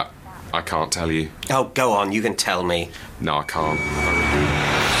 But I can't tell you. Oh, go on, you can tell me. No, I can't.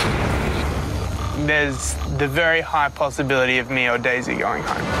 There's the very high possibility of me or Daisy going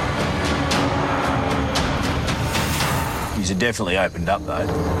home. He's definitely opened up, though.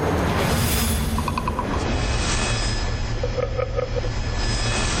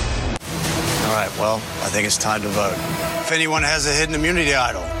 All right, well, I think it's time to vote. If anyone has a hidden immunity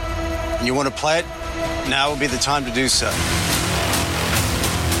idol and you want to play it, now would be the time to do so.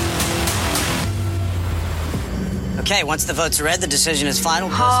 Okay, once the votes are read, the decision is final.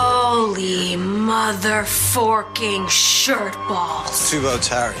 Holy mother-forking shirt balls. 2 votes,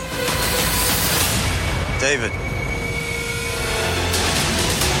 Harry. David.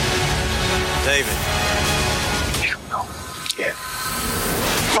 David. Yeah.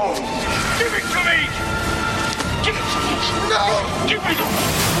 Oh, give it to me! Give it to me! No! Give it to me!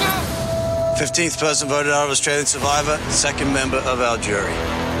 No! 15th person voted out of Australian Survivor, 2nd member of our jury.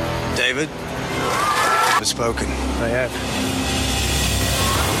 David has spoken. They have.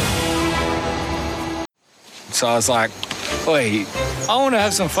 So I was like, wait, I want to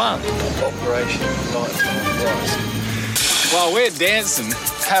have some fun. Operation Nighttime Rice. While we're dancing,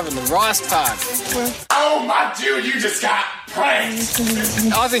 having the rice party. Oh, my dude, you just got pranked!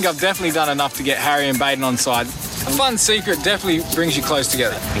 I think I've definitely done enough to get Harry and Baden on side. A fun secret definitely brings you close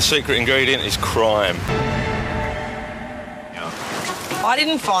together. The secret ingredient is crime. I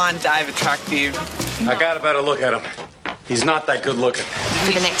didn't find Dave attractive. I got a better look at him. He's not that good looking.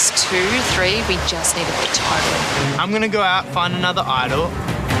 For the next 2, 3, we just need a bit tighter. I'm gonna go out, find another idol.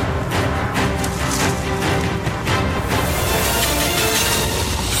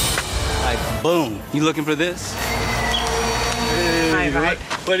 Hey, boom. You looking for this? Hey, mate.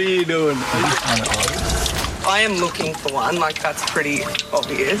 What are you doing? I am looking for one, like that's pretty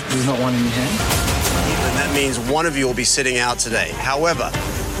obvious. There's not one in your hand? And that means one of you will be sitting out today. However,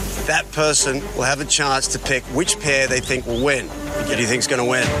 that person will have a chance to pick which pair they think will win. Who do you think's going to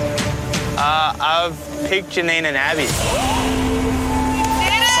win? I've picked Janine and Abby.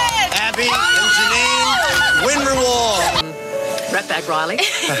 Abby and Janine, win reward. Rat bag Riley.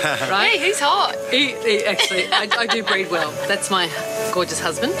 Right? Yeah, he's hot. He actually, I do breed well. That's my gorgeous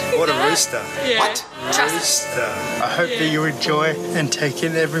husband. What a rooster. Yeah. What? Trust. I hope that you enjoy and take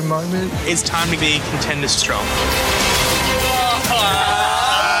in every moment. It's time to be contender strong.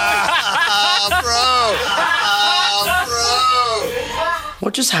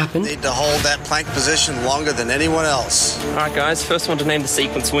 What just happened? Need to hold that plank position longer than anyone else. All right, guys. First one to name the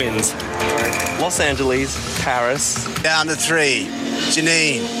sequence wins. Los Angeles, Paris. Down to 3.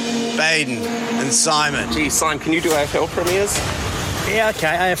 Janine, Baden, and Simon. Gee, Simon, can you do AFL premieres? Yeah,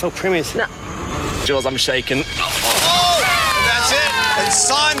 okay, AFL premieres. No. Jules, I'm shaking. Oh! And that's it. And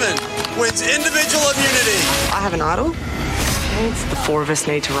Simon wins individual immunity. I have an idol. It's the 4 of us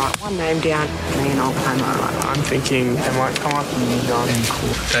need to write one name down, me and I'll claim my idol. I'm thinking they might come up and John.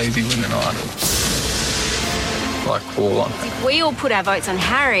 Daisy win an idol. Like all on. If we all put our votes on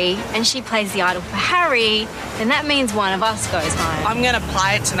Harry and she plays the idol for Harry, then that means one of us goes home. I'm going to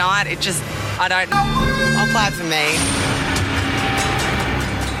play it tonight. I'll play it for me.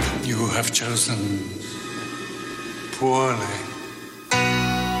 You have chosen poorly.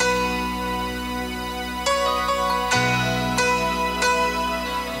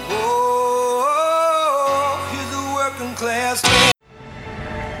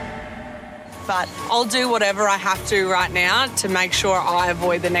 But I'll do whatever I have to right now to make sure I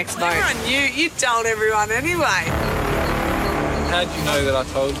avoid the next vote. You told everyone anyway. How'd you know that I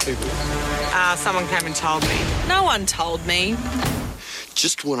told people? Someone came and told me. No one told me.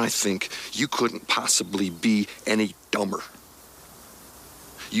 Just when I think you couldn't possibly be any dumber,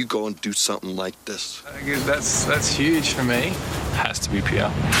 you go and do something like this. I guess that's huge for me. Has to be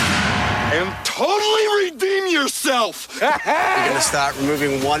pure. And totally redeem yourself. You're going to start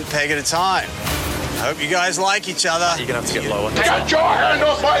removing one peg at a time. I hope you guys like each other. You're going to have to get lower. Get your hand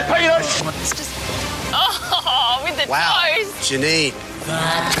off my penis! It's just... Oh, with the toes. Janine.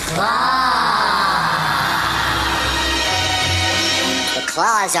 The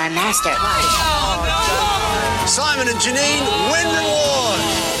claws are master. Simon and Janine win reward.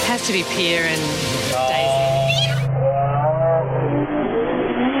 Has to be Pierre and Daisy.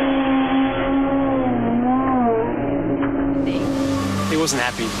 He wasn't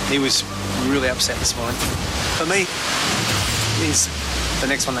happy. He was really upset this morning. For me, he's the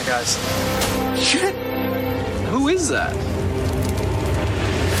next one that goes. Shit! Who is that?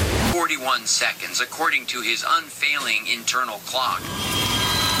 41 seconds, according to his unfailing internal clock.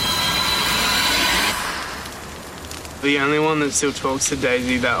 The only one that still talks to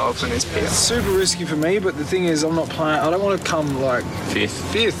Daisy that often is Peter. It's super risky for me, but the thing is, I'm not playing. I don't want to come like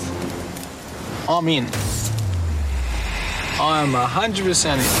fifth. I'm in. I am 100%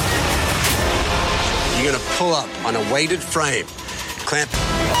 in. You're going to pull up on a weighted frame. Clamp.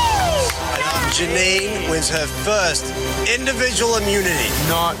 Janine wins her first individual immunity.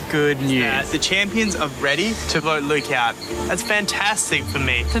 Not good news. The champions are ready to vote Luke out. That's fantastic for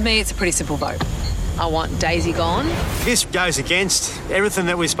me. For me, it's a pretty simple vote. I want Daisy gone. This goes against everything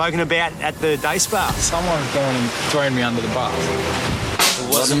that we've spoken about at the day spa. Someone's gone and thrown me under the bus. It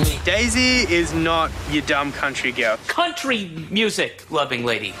wasn't me. Daisy is not your dumb country girl. Country music loving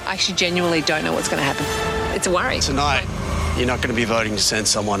lady. I actually genuinely don't know what's going to happen. It's a worry. Tonight, you're not going to be voting to send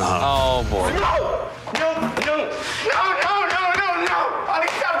someone home. Oh, boy. No!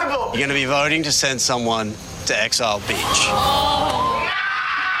 Unacceptable! You're going to be voting to send someone to Exile Beach.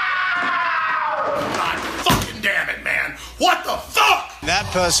 God fucking damn it, man! What the fuck? That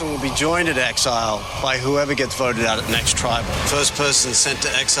person will be joined at Exile by whoever gets voted out at next tribal. First person sent to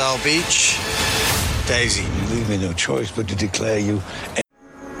Exile Beach, Daisy. You leave me no choice but to declare you.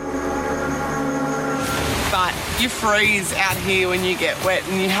 But you freeze out here when you get wet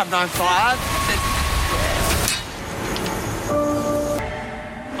and you have no fire.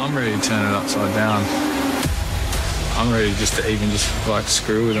 I'm ready to turn it upside down. I'm ready just to even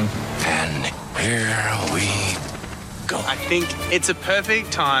screw with them. And here we go. I think it's a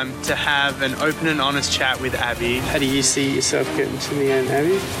perfect time to have an open and honest chat with Abby. How do you see yourself getting to the end,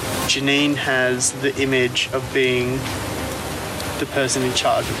 Abby? Janine has the image of being the person in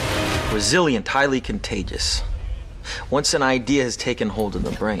charge of it. Resilient, highly contagious. Once an idea has taken hold of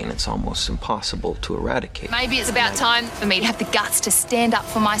the brain, it's almost impossible to eradicate. Maybe it's about time for me to have the guts to stand up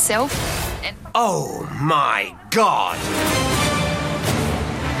for myself. And Oh my God!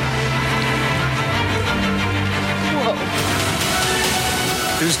 whoa.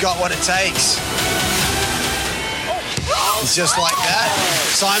 Who's got what it takes? It's just like that.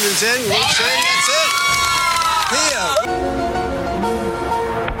 Simon's in, Luke's in, that's it. Here.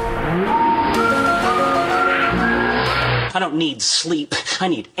 I don't need sleep. I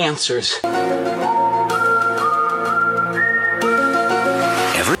need answers.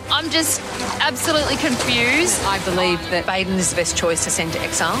 I'm just absolutely confused. I believe that Baden is the best choice to send to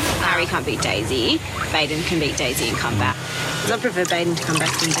exile. Harry can't beat Daisy. Baden can beat Daisy and come back. I prefer Baden to come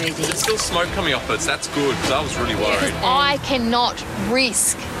back than Daisy. There's still smoke coming off us. That's good, because I was really worried. I cannot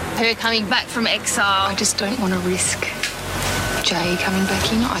risk her coming back from exile. I just don't want to risk Jay coming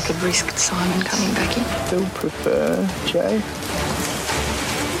back in. I could risk Simon coming back in. Still prefer Jay,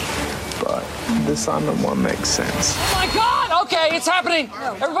 but the Simon one makes sense. Oh my God! Okay, it's happening.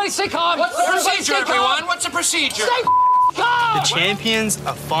 Everybody stay calm. What's the procedure, everyone? What's the procedure? Stay calm! The champions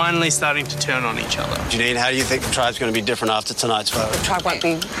are finally starting to turn on each other. Janine, how do you think the tribe's going to be different after tonight's vote? The tribe won't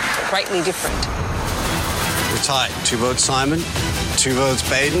be greatly different. We're tied. 2 votes Simon, 2 votes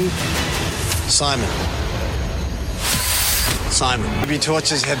Baden. Simon. Simon. Maybe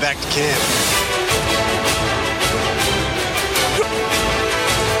torches, head back to camp.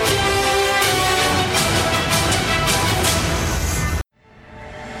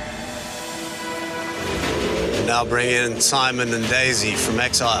 Now bring in Simon and Daisy from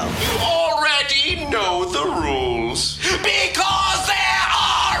exile. You already know the rules. Because there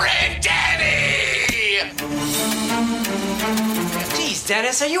aren't any! Geez,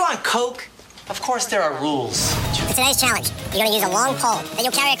 Dennis, are you on coke? Of course there are rules. For today's challenge, you're going to use a long pole that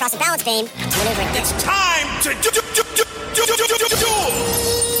you'll carry across the balance beam to maneuver it. It's time to do.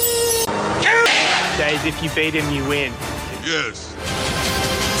 Days, if you beat him, you win. Yes.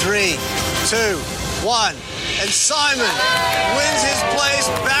 3, 2, 1. And Simon wins his place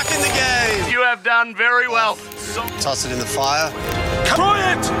back in the game. You have done very well. Toss it in the fire.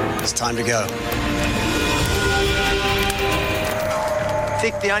 Try it! It's time to go. I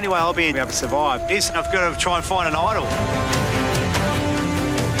think the only way I'll be able to survive is I've got to try and find an idol.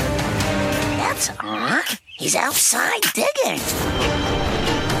 That's odd. He's outside digging.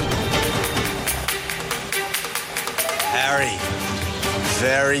 Harry,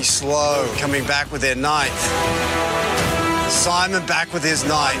 very slow, coming back with their knife. Simon back with his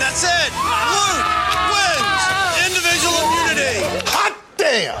knife. And that's it! Luke wins! Individual immunity! Hot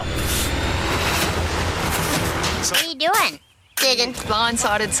damn! What are you doing? Digging.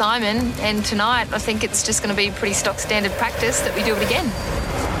 Blindsided Simon, and tonight I think it's just going to be pretty stock standard practice that we do it again.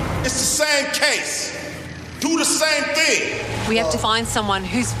 It's the same case. Do the same thing. We have to find someone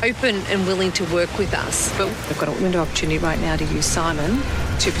who's open and willing to work with us. But we've got a window of opportunity right now to use Simon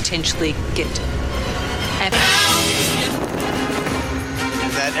to potentially get Abby.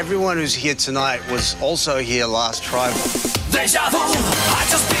 That everyone who's here tonight was also here last tribal. Deja vu. I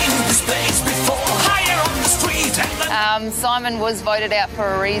just been in this place before. Higher on the street. Simon was voted out for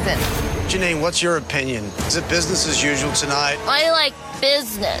a reason. Janine, what's your opinion? Is it business as usual tonight? I like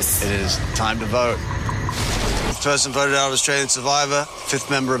business. It is time to vote. Person voted out of Australian Survivor, 5th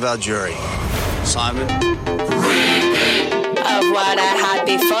member of our jury. Simon. Of what I had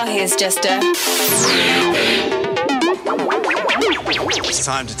before, he's just a It's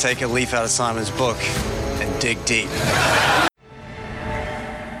time to take a leaf out of Simon's book and dig deep.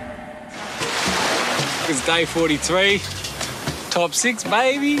 It's day 43. Top 6,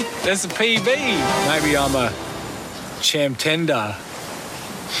 baby. That's a PB. Maybe I'm a champ tender.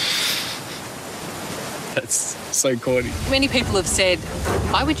 That's so corny. Many people have said,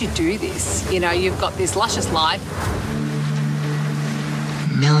 why would you do this? You know, you've got this luscious life.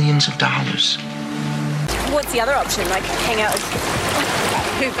 Millions of dollars. What's the other option? Like hang out with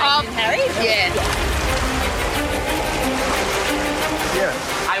who, Meghan and Harry? Yeah.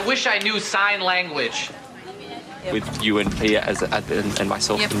 I wish I knew sign language. With you and Pia and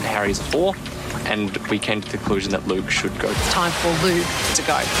myself and Harry as a 4, and we came to the conclusion that Luke should go. It's time for Luke to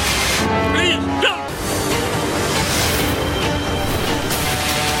go.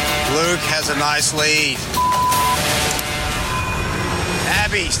 Luke has a nice lead.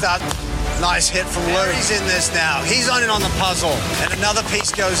 Abby starts. Nice hit from Luke. He's in this now. He's on the puzzle, and another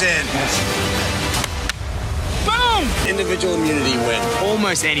piece goes in. Boom! Individual immunity win.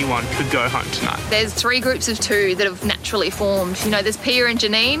 Almost anyone could go home tonight. There's 3 groups of 2 that have naturally formed. You know, there's Pia and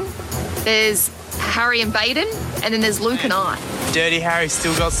Janine, there's Harry and Baden, and then there's Luke and I. Dirty Harry's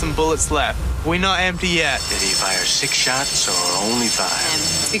still got some bullets left. We're not empty yet. Did he fire 6 shots or only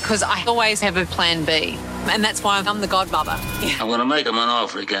 5? Because I always have a plan B, and that's why I'm the godmother. I'm going to make him an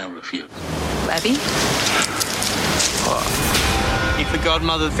offer he can't refuse. Abby? If the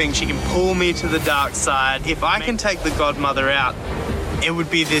godmother thinks she can pull me to the dark side, if I can take the godmother out, it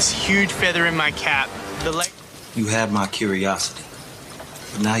would be this huge feather in my cap. You had my curiosity,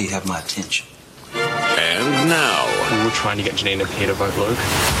 but now you have my attention. And now we were trying to get Janine and Pia to vote Luke.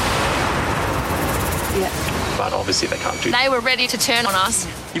 Yeah. But obviously they can't do that. They were ready to turn on us.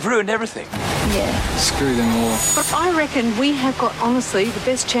 You've ruined everything. Yeah. Screw them all. But I reckon we have got, honestly, the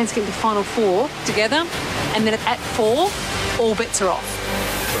best chance to get the final 4 together, and then at 4, all bets are off.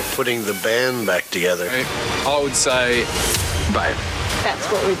 We're putting the band back together. I would say, babe. That's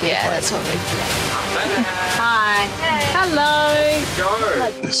what we do. Yeah, that's what we do. Hi. Hello.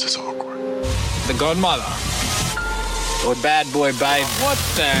 Go. This is awkward. The godmother. Or bad boy babe. What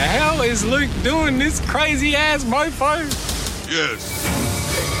the hell is Luke doing, this crazy ass mofo? Yes.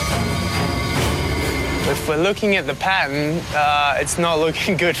 If we're looking at the pattern, it's not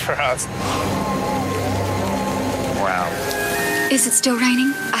looking good for us. Wow. Is it still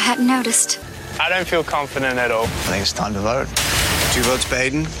raining? I hadn't noticed. I don't feel confident at all. I think it's time to vote. 2 votes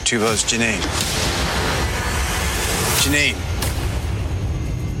Baden, 2 votes Janine. Janine.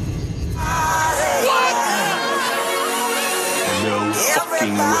 What? No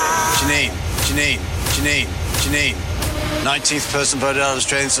fucking way. Janine. 19th person voted out of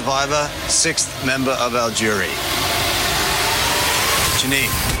Australian Survivor, 6th member of our jury.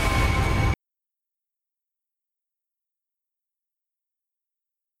 Janine.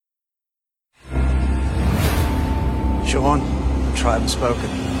 Sean, tribe has spoken.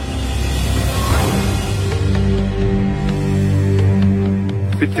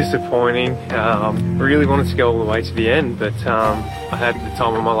 Bit disappointing. Really wanted to go all the way to the end, but I had the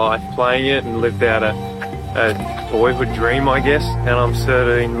time of my life playing it and lived out a boyhood dream, I guess. And I'm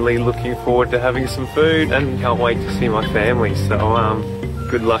certainly looking forward to having some food and can't wait to see my family. So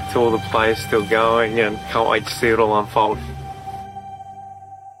good luck to all the players still going and can't wait to see it all unfold.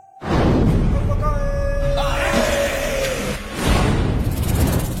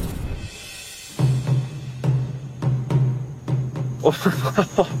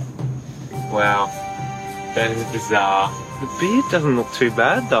 Wow, that is bizarre. The beard doesn't look too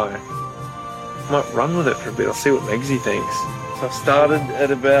bad though. Might run with it for a bit, I'll see what Meggsy thinks. So I started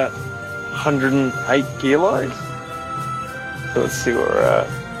at about 108 kilos. So let's see where we're at.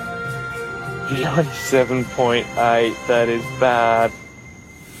 97.8, that is bad.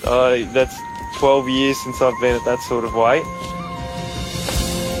 That's 12 years since I've been at that sort of weight.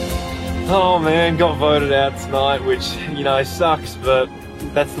 Oh man, got voted out tonight, which, you know, sucks, but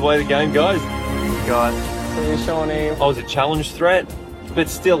that's the way the game goes. Guys, see you, Shawnee. I was a challenge threat, but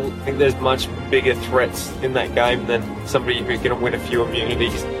still, I think there's much bigger threats in that game than somebody who's going to win a few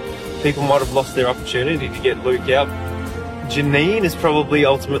immunities. People might have lost their opportunity to get Luke out. Janine is probably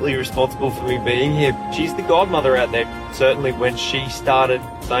ultimately responsible for me being here. She's the godmother out there. Certainly when she started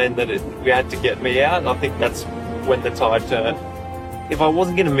saying that we had to get me out, I think that's when the tide turned. If I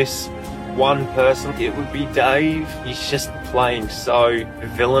wasn't going to miss one person, it would be Dave. He's just playing so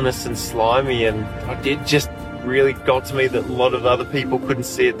villainous and slimy, and it just really got to me that a lot of other people couldn't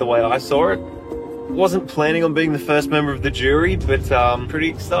see it the way I saw it. Wasn't planning on being the first member of the jury, but pretty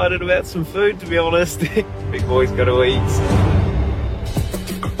excited about some food, to be honest. Big boy's got to eat.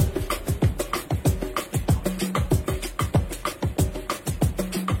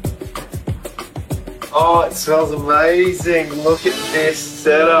 Oh, it smells amazing. Look at this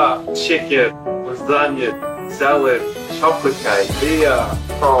setup. Chicken, lasagna, salad, chocolate cake, beer.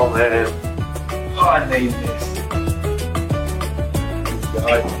 Oh man, I need this. Let's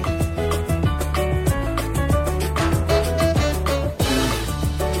go.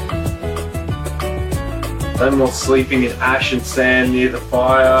 No more sleeping in ash and sand near the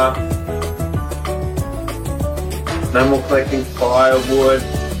fire. No more collecting firewood.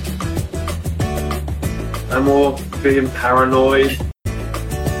 No more being paranoid.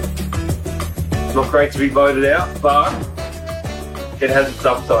 Not great to be voted out, but it has its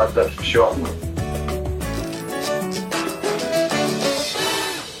upside, that's for sure.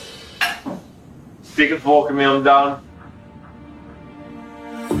 Stick a fork in me, I'm done.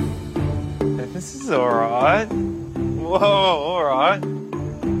 This is alright. Whoa, alright.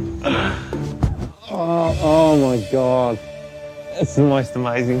 Oh my god. It's the most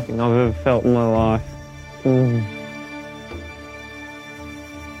amazing thing I've ever felt in my life.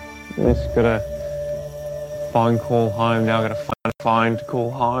 Just got a phone call home, now I've got to find a phone to call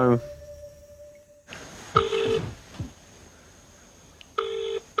home.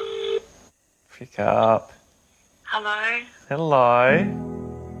 Pick up. Hello? Hello.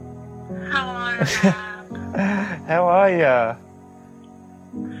 Hello, How are ya?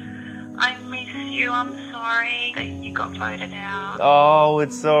 I miss you. I'm sorry that you got voted out. Oh,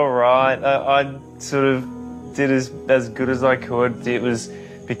 it's alright. I sort of did as good as I could. It was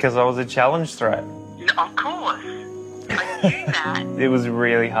because I was a challenge threat. No, of course. I knew that. It was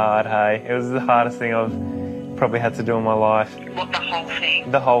really hard, hey? It was the hardest thing I've probably had to do in my life. What, the whole thing?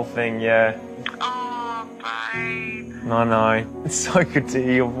 The whole thing, yeah. Oh, babe. I know. It's so good to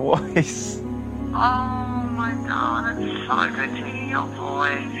hear your voice. Oh my god, it's so good to hear your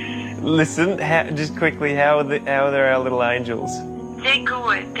voice. Listen, just quickly, how are our little angels? They're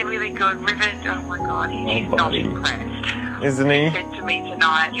good. They're really good. Rivet, oh my god, he's not impressed. Isn't he? He said to me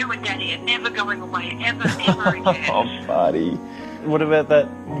tonight, you and Daddy are never going away, ever again. Oh, buddy. What about that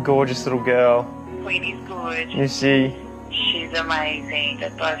gorgeous little girl? Queenie's good. Is she? She's amazing. They're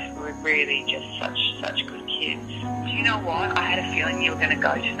both really just such good kids. Do you know what? I had a feeling you were going to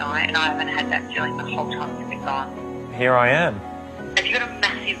go tonight, and I haven't had that feeling the whole time you've been gone. Here I am. Have you got a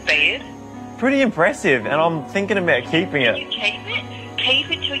massive beard? Pretty impressive, and I'm thinking about keeping it. Can you keep it?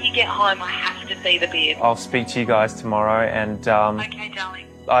 Keep it till you get home. I have to see the beard. I'll speak to you guys tomorrow, and okay, darling.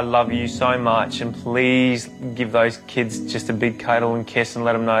 I love you so much, and please give those kids just a big cuddle and kiss and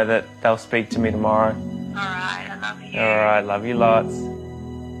let them know that they'll speak to me tomorrow. Alright, I love you. Alright, love you lots.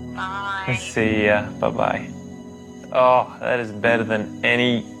 Bye. See ya. Bye-bye. Oh, that is better than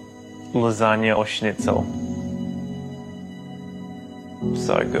any lasagna or schnitzel.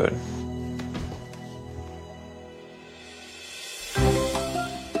 So good.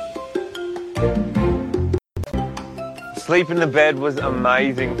 Sleep in the bed was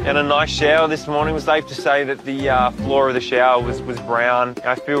amazing, and a nice shower this morning. It was safe to say that the floor of the shower was brown.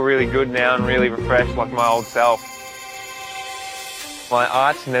 I feel really good now and really refreshed like my old self. My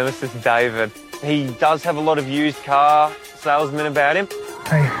arch nemesis, David. He does have a lot of used car salesmen about him.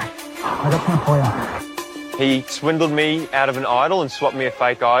 Hey, I got something for you. He swindled me out of an idol and swapped me a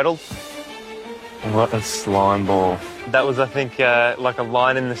fake idol. What a slime ball. That was, I think, like a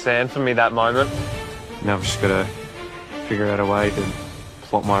line in the sand for me that moment. Now I've just got to figure out a way to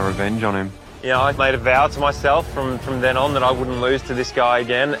plot my revenge on him. Yeah, I made a vow to myself from then on that I wouldn't lose to this guy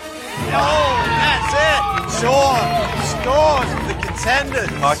again. Oh, that's it! Sean scores for the contenders.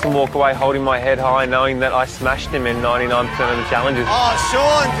 I can walk away holding my head high knowing that I smashed him in 99% of the challenges. Oh,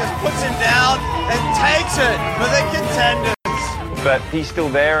 Sean just puts him down and takes it for the contenders. But he's still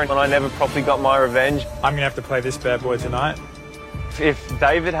there, and I never properly got my revenge. I'm going to have to play this bad boy tonight. If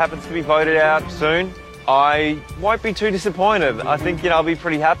David happens to be voted out soon, I won't be too disappointed. I think, I'll be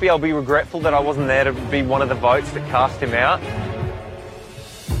pretty happy. I'll be regretful that I wasn't there to be one of the votes that cast him out.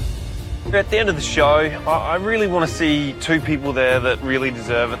 At the end of the show, I really want to see two people there that really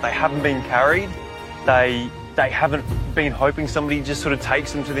deserve it. They haven't been carried. They haven't been hoping somebody just sort of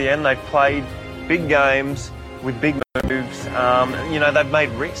takes them to the end. They've played big games with big moves. They've made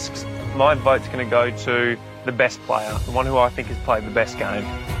risks. My vote's going to go to the best player, the one who I think has played the best game.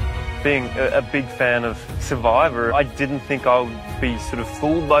 Being a big fan of Survivor, I didn't think I would be sort of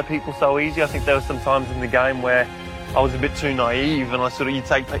fooled by people so easy. I think there were some times in the game where I was a bit too naive, and you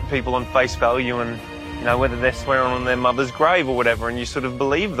take people on face value, and whether they're swearing on their mother's grave or whatever, and you sort of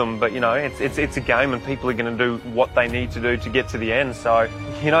believe them. But it's a game, and people are going to do what they need to do to get to the end. So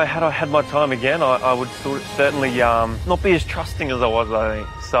had I had my time again, I would certainly not be as trusting as I was, I think.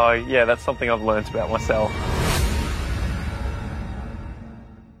 So yeah, that's something I've learnt about myself.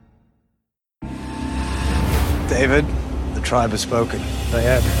 David, the tribe has spoken. They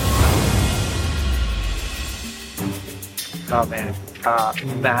have. Oh man,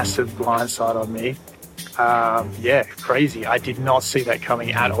 massive blindside on me. Yeah, crazy. I did not see that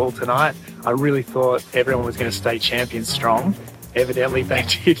coming at all tonight. I really thought everyone was going to stay champion strong. Evidently, they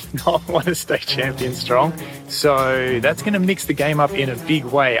did not want to stay champion strong. So that's going to mix the game up in a big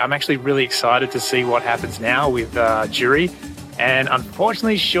way. I'm actually really excited to see what happens now with Jury. And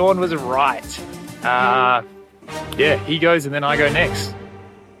unfortunately, Sean was right. Yeah, he goes and then I go next.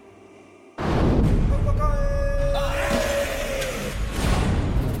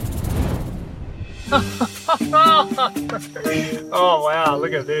 Oh wow,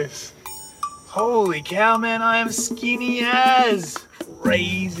 look at this. Holy cow, man, I am skinny as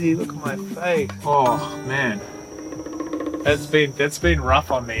crazy. Look at my face. Oh man. That's been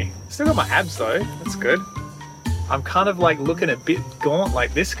rough on me. Still got my abs though, that's good. I'm kind of like looking a bit gaunt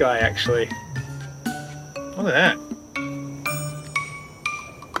like this guy actually. Look at that.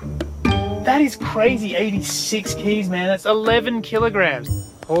 That is crazy, 86 keys, man. That's 11 kilograms.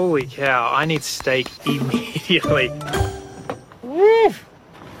 Holy cow, I need steak immediately. Woo!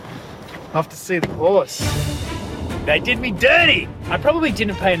 Off to see the horse. They did me dirty. I probably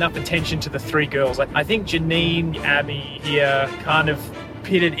didn't pay enough attention to the three girls. I think Janine, Abby here kind of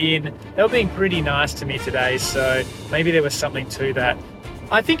pitted in. They were being pretty nice to me today, so maybe there was something to that.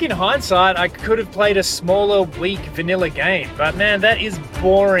 I think in hindsight, I could have played a smaller, weak, vanilla game, but man, that is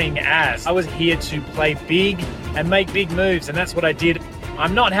boring as. I was here to play big and make big moves, and that's what I did.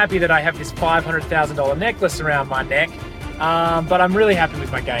 I'm not happy that I have this $500,000 necklace around my neck, but I'm really happy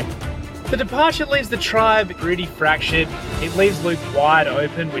with my game. The departure leaves the tribe pretty fractured. It leaves Luke wide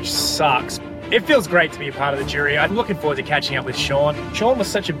open, which sucks. It feels great to be a part of the jury. I'm looking forward to catching up with Sean. Sean was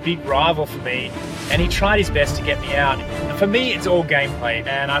such a big rival for me, and he tried his best to get me out. And for me, it's all gameplay,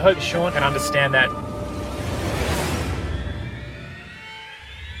 and I hope Sean can understand that.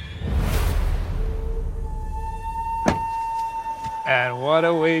 And what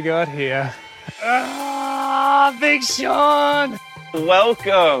do we got here? Ah, Big Sean!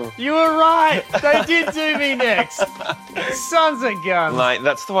 Welcome. You were right. They did do me next. Sons of guns. Mate,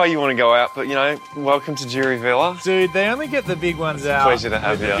 that's the way you want to go out, but you know, welcome to Jury Villa. Dude, they only get the big ones out. Pleasure to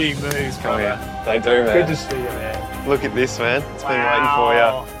have you. The big moves, come here. They do, man. Good to see you, man. Look at this, man. It's been waiting for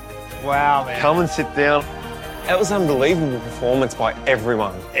you. Wow, man. Come and sit down. That was an unbelievable performance by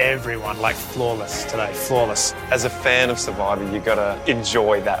everyone. Everyone, like flawless today, flawless. As a fan of Survivor, you gotta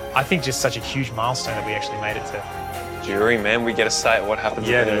enjoy that. I think just such a huge milestone that we actually made it to. Jury, man, we get to say what happens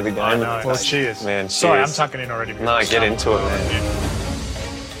at the end of the game. I know. Well, cheers. Man, cheers. Sorry, I'm tucking in already. No, get into it, man.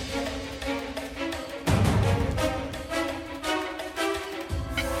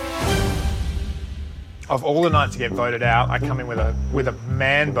 Of all the nights to get voted out, I come in with a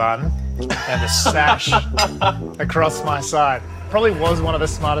man bun and a sash across my side. Probably was one of the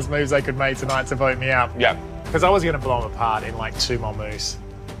smartest moves they could make tonight to vote me out. Yeah. Because I was going to blow them apart in like 2 more moves.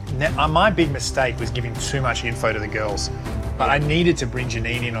 Now, my big mistake was giving too much info to the girls, but I needed to bring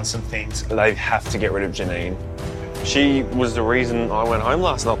Janine in on some things. They have to get rid of Janine. She was the reason I went home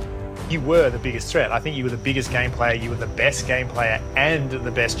last night. You were the biggest threat. I think you were the biggest game player, you were the best game player, and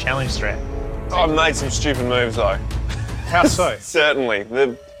the best challenge threat. I've made some stupid moves though. How so? Certainly.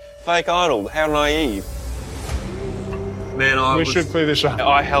 The fake idol, how naive. Man, we should play this up.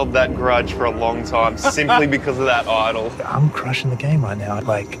 I held that grudge for a long time simply because of that idol. I'm crushing the game right now.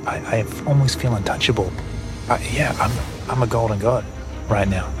 Like, I almost feel untouchable. Yeah, I'm a golden god right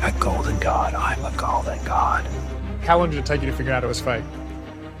now. A golden god. I'm a golden god. How long did it take you to figure out it was fake?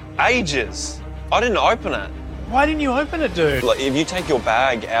 Ages. I didn't open it. Why didn't you open it, dude? Like, if you take your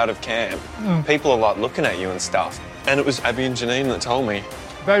bag out of camp, people are like looking at you and stuff. And it was Abby and Janine that told me.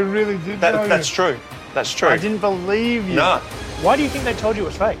 They really did. That's true. That's true. I didn't believe you. No. Why do you think they told you it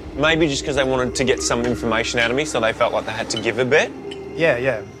was fake? Maybe just because they wanted to get some information out of me, so they felt like they had to give a bit.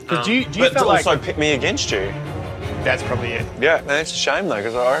 Yeah. Because do you but feel also like pit me against you. That's probably it. Yeah, and it's a shame though,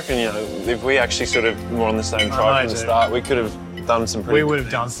 because I reckon, you know, if we actually sort of were on the same tribe from the start, we could have done some pretty... We would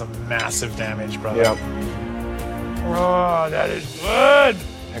have done some massive damage, brother. Yeah. Oh, that is good.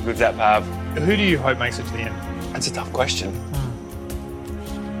 How good's that, Pav? Who do you hope makes it to the end? That's a tough question.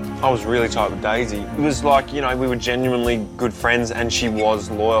 I was really tight with Daisy. It was like, you know, we were genuinely good friends and she was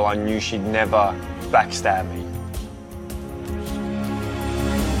loyal. I knew she'd never backstab me.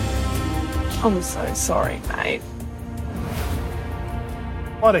 I'm so sorry, mate.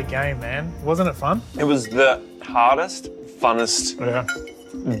 What a game, man. Wasn't it fun? It was the hardest, funnest,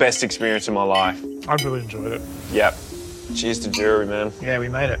 best experience of my life. I really enjoyed it. Yep. Cheers to Jury, man. Yeah, we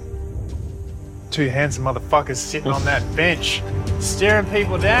made it. 2 handsome motherfuckers sitting on that bench, staring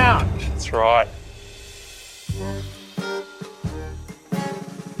people down. That's right.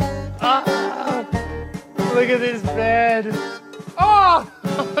 Oh, look at this bed. Oh,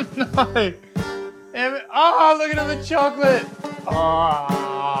 no. Oh, look at the chocolate.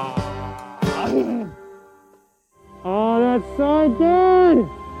 Oh, that's so good.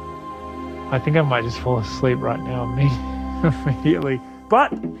 I think I might just fall asleep right now immediately.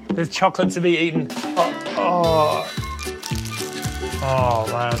 But there's chocolate to be eaten. Oh,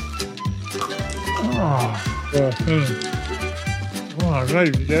 man. Oh,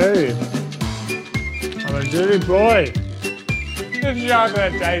 good day. I'm a dirty boy. This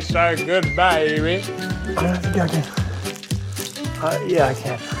chocolate tastes so good, baby. I think I can. Yeah, I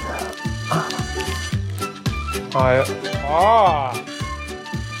can.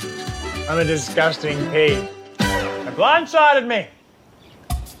 I'm a disgusting pig. It blindsided me.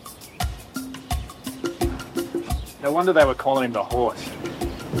 No wonder they were calling him the horse.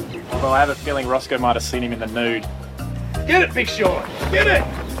 Although I have a feeling Roscoe might have seen him in the nude. Get it, Big Sean! Get it!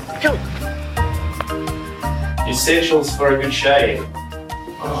 Come on. Essentials for a good shave.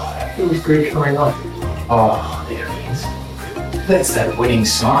 Oh, that feels good coming off. Oh, there it is. That's that winning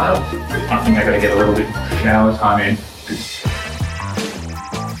smile. I think I gotta get a little bit shower time in.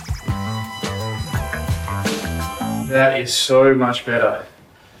 That is so much better.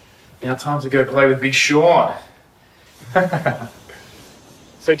 Now time to go play with Big Sean.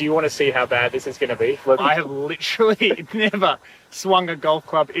 So do you want to see how bad this is going to be? Look, I have literally never swung a golf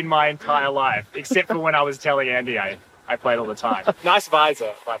club in my entire life, except for when I was telling Andy I played all the time. Nice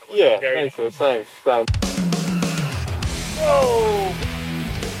visor, by the way. Yeah, very thanks. Same. Whoa!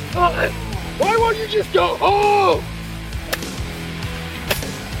 Why won't you just go home?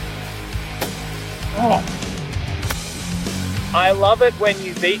 Oh. I love it when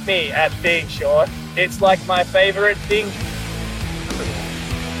you beat me at being short. It's like my favorite thing.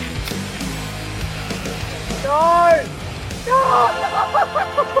 No! No!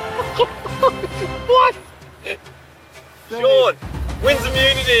 What? Sean wins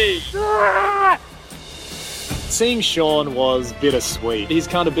immunity. Seeing Sean was bittersweet. He's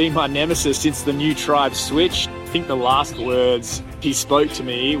kind of been my nemesis since the new tribe switched. I think the last words he spoke to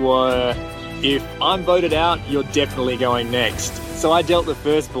me were, if I'm voted out, you're definitely going next. So I dealt the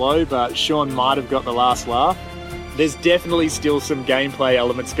first blow, but Sean might have got the last laugh. There's definitely still some gameplay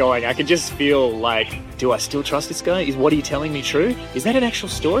elements going. I can just feel like, do I still trust this guy? Is what he's telling me true? Is that an actual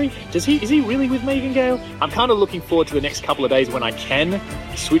story? Is he really with Megan Gale? I'm kind of looking forward to the next couple of days when I can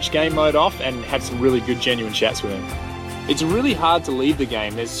switch game mode off and have some really good, genuine chats with him. It's really hard to leave the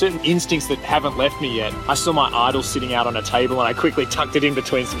game. There's certain instincts that haven't left me yet. I saw my idol sitting out on a table and I quickly tucked it in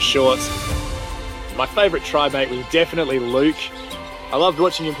between some shorts. My favourite tri-mate was definitely Luke. I loved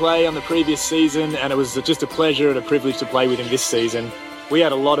watching him play on the previous season, and it was just a pleasure and a privilege to play with him this season. We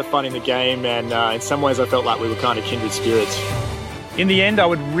had a lot of fun in the game, and in some ways I felt like we were kind of kindred spirits. In the end, I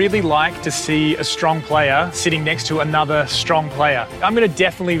would really like to see a strong player sitting next to another strong player. I'm going to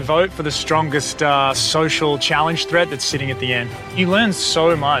definitely vote for the strongest social challenge threat that's sitting at the end. You learn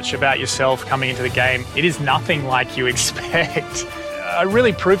so much about yourself coming into the game. It is nothing like you expect. I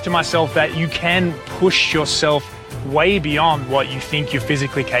really proved to myself that you can push yourself way beyond what you think you're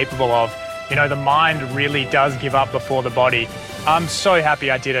physically capable of. You know, the mind really does give up before the body. I'm so happy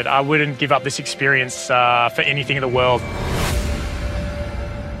I did it. I wouldn't give up this experience for anything in the world.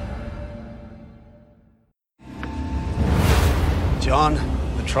 John,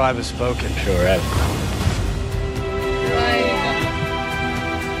 the tribe has spoken. Sure have.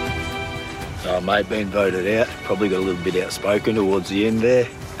 Mate, been voted out. Probably got a little bit outspoken towards the end there.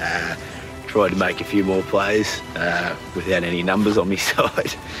 Tried to make a few more plays without any numbers on my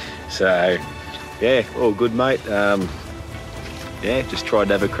side. So, yeah, all good, mate. Yeah, just tried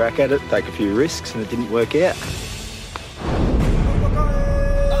to have a crack at it, take a few risks, and it didn't work out.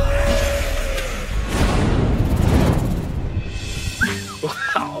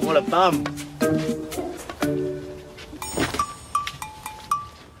 Wow, what a bum.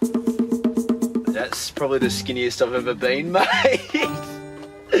 That's probably the skinniest I've ever been, mate.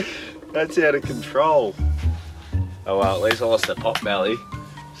 That's out of control. Oh well, at least I lost the pot belly.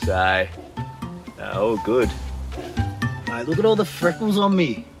 So, all good. Mate, look at all the freckles on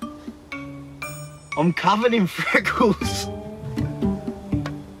me. I'm covered in freckles.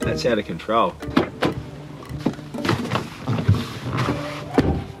 That's out of control.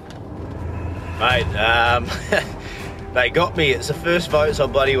 Mate, they got me. It's the first votes I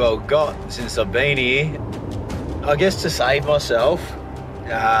bloody well got since I've been here. I guess to save myself,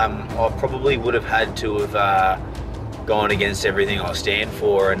 I probably would have had to have gone against everything I stand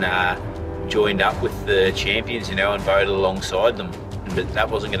for and joined up with the champions, you know, and voted alongside them. But that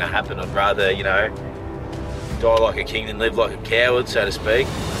wasn't going to happen. I'd rather, you know, die like a king than live like a coward, so to speak.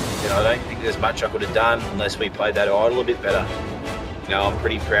 You know, I don't think there's much I could have done unless we played that idol a bit better. You know, I'm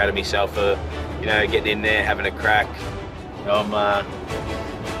pretty proud of myself for, you know, getting in there, having a crack. You know, I'm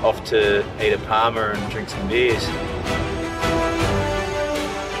off to eat a Palmer and drink some beers.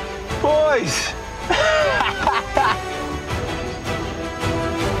 Boys!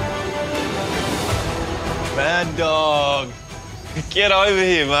 Mad Dog. Get over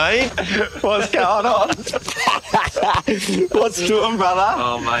here, mate. What's going on? What's doing, brother?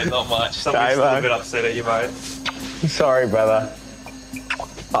 Oh, mate, not much. Somebody's still a bit upset at you, mate. Sorry, brother.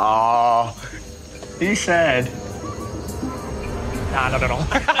 Oh, you sad? Nah, not at all.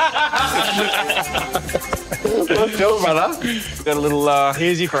 What's doing, brother? Got a little,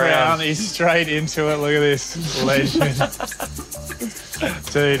 Here's your crown. He's straight into it. Look at this. Legend.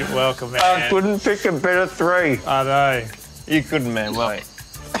 Dude, welcome, man. I couldn't pick a better three. I know. You couldn't, man. Wait.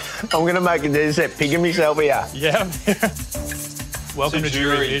 I'm going to make a decent pig of myself here. Yeah. Welcome to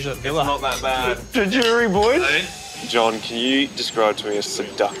Jury Vision. It's not that bad. To Jury, boys. John, can you describe to me as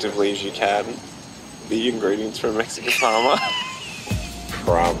seductively as you can the ingredients for a Mexican Palmer?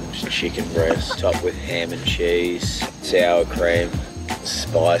 Crumbs, chicken breast, topped with ham and cheese, sour cream,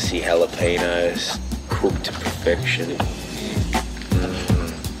 spicy jalapenos, cooked to perfection.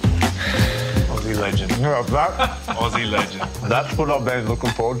 Aussie legend. Yeah, Aussie legend. That's what I've been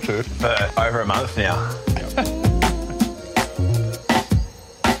looking forward to for over a month now.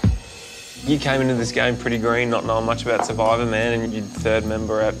 You came into this game pretty green, not knowing much about Survivor, man, and you're third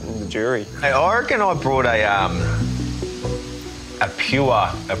member out in the jury. Hey, I reckon I brought a pure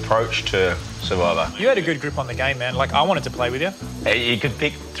approach to Survivor. You had a good grip on the game, man. Like, I wanted to play with you. Hey, you could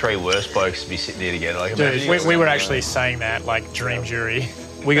pick three worst blokes to be sitting there together. Like, Dude, we were actually saying that, like, dream jury.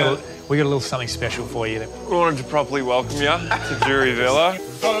 We got a little something special for you. We wanted to properly welcome you to Jury Villa.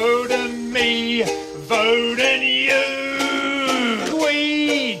 Vote in me, vote in you.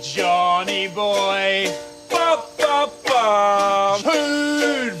 Wee Johnny boy. Ba, ba, ba.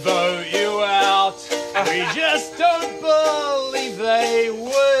 Who'd vote you out? We just don't believe they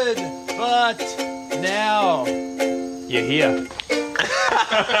would. But now you're here.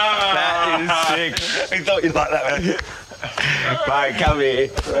 That is sick. I thought you'd like that, man. Mate, come here.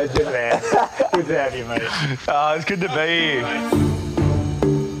 Legend, man. Good to have you, mate. Oh, it's good to be here.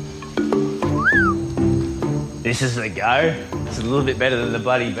 This is the go. It's a little bit better than the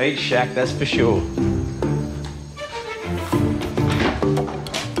bloody beach shack, that's for sure.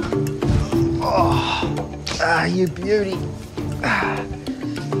 You beauty.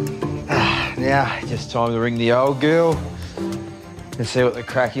 Now, just time to ring the old girl and see what the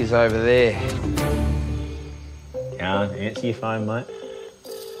crack is over there. Can't answer your phone, mate.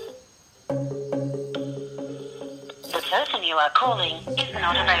 The person you are calling is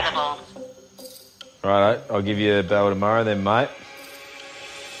not available. Righto, I'll give you a bell tomorrow then, mate.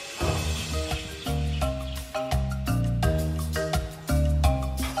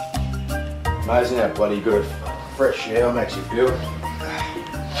 Amazing how bloody good fresh shower makes you feel.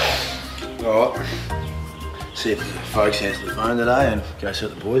 All right, see if the folks answer the phone today and go see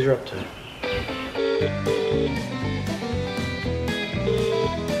what the boys are up to.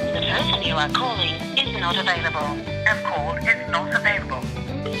 The person you are calling is not available. Your call is not available.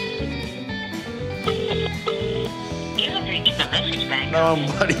 You have reached the message bank. No one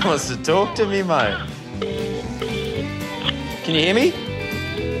bloody wants to talk to me, mate. Can you hear me?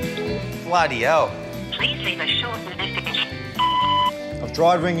 Bloody hell. Please leave a short message. I've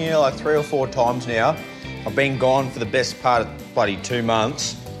tried ringing you like 3 or 4 times now. I've been gone for the best part of bloody 2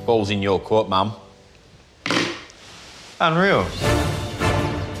 months. Ball's in your court, Mum. Unreal.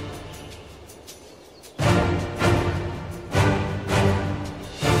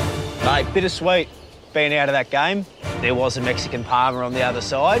 Mate, bittersweet being out of that game. There was a Mexican Palmer on the other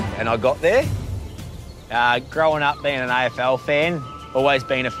side, and I got there. Growing up being an AFL fan, always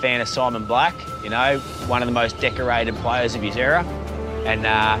been a fan of Simon Black, you know, one of the most decorated players of his era. And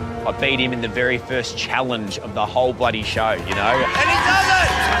I beat him in the very first challenge of the whole bloody show, you know. And he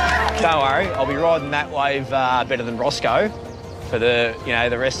does it! Don't worry, I'll be riding that wave better than Roscoe for the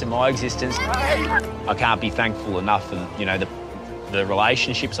rest of my existence. I can't be thankful enough for, you know, the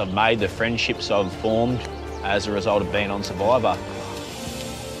relationships I've made, the friendships I've formed as a result of being on Survivor.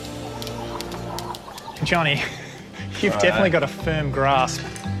 Johnny, you've definitely got a firm grasp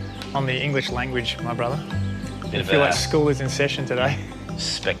on the English language, my brother. I feel like school is in session today.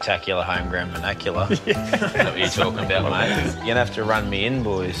 Spectacular homegrown vernacular. Yeah. That's what you're talking about, mate. You're going to have to run me in,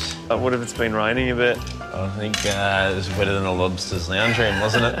 boys. What if it's been raining a bit? I think it was wetter than a lobster's lounge room,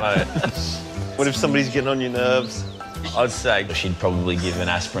 wasn't it, mate? What if somebody's getting on your nerves? I'd say she'd probably give an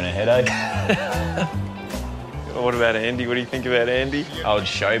aspirin a headache. What about Andy? What do you think about Andy? Old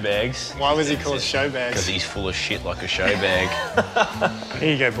showbags. Why was he called showbags? Because he's full of shit like a showbag.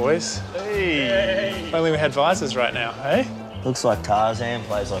 Here you go, boys. Hey. If only we had visors right now, eh? Looks like Tarzan,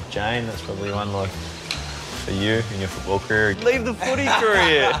 plays like Jane. That's probably one like for you in your football career. Leave the footy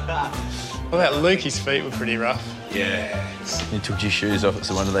career. Well, that Lukey's feet were pretty rough. Yeah. You took your shoes off. It's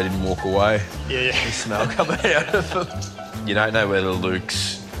the wonder they didn't walk away. Yeah. The smell coming out of them. You don't know whether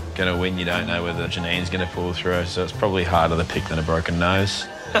Luke's going to win. You don't know whether Janine's going to pull through. So it's probably harder to pick than a broken nose.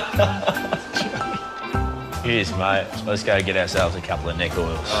 Cheers, mate. Let's go get ourselves a couple of neck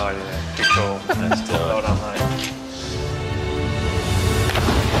oils. Oh, yeah. Good call. Let's do it. Well done, mate.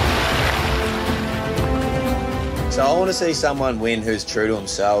 So I want to see someone win who's true to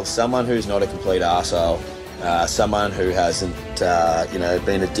himself, someone who's not a complete arsehole, someone who hasn't,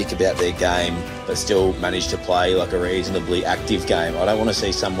 been a dick about their game, but still managed to play like a reasonably active game. I don't want to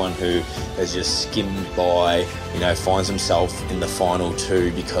see someone who has just skimmed by, finds himself in the final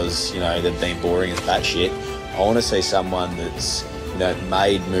two because, they've been boring as batshit. I want to see someone that's,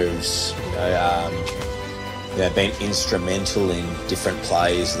 made moves, been instrumental in different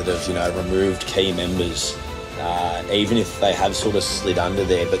plays that have, removed key members. Even if they have sort of slid under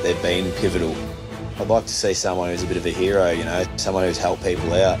there, but they've been pivotal. I'd like to see someone who's a bit of a hero, someone who's helped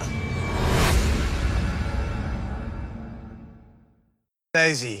people out.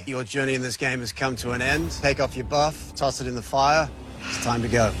 Daisy, your journey in this game has come to an end. Take off your buff, toss it in the fire. It's time to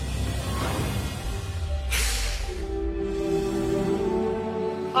go.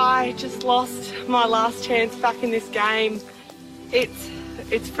 I just lost my last chance back in this game.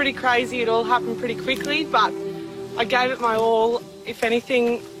 It's pretty crazy. It all happened pretty quickly, but I gave it my all. If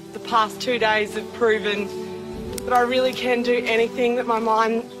anything, the past 2 days have proven that I really can do anything that my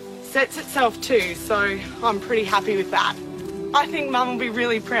mind sets itself to, so I'm pretty happy with that. I think Mum will be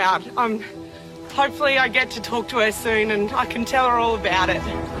really proud. Hopefully I get to talk to her soon and I can tell her all about it.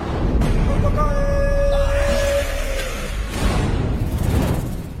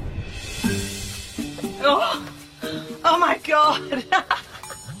 Oh my God.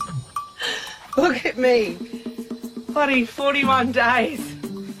 Look at me. Bloody 41 days.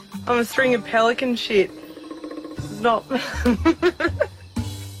 I'm a string of pelican shit. Not...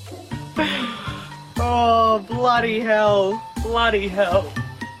 Oh, bloody hell. Bloody hell.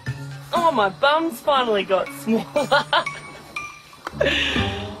 Oh, my bum's finally got smaller.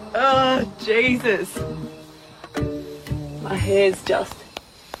 Oh, Jesus. My hair's just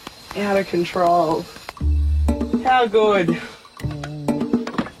out of control. How good.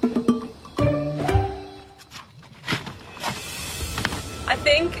 I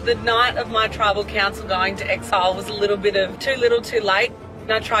think the night of my tribal council going to exile was a little bit of too little too late.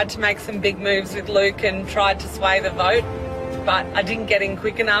 And I tried to make some big moves with Luke and tried to sway the vote, but I didn't get in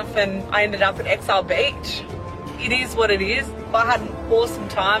quick enough and I ended up at Exile Beach. It is what it is. I had an awesome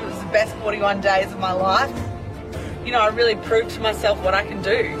time. It was the best 41 days of my life. I really proved to myself what I can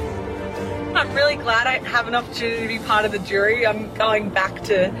do. I'm really glad I have an opportunity to be part of the jury. I'm going back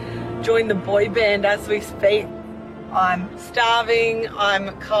to join the boy band as we speak. I'm starving,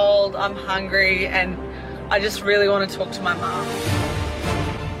 I'm cold, I'm hungry, and I just really want to talk to my mum.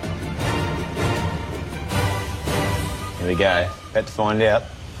 Here we go. About to find out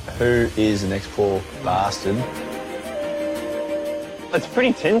who is the next poor bastard. It's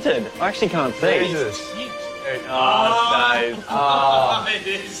pretty tinted. I actually can't see. Jesus. Oh, it's Dave. Oh. It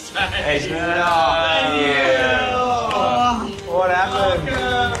is Dave. It's not you. What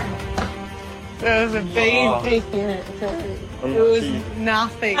happened? There was a bee in it. It was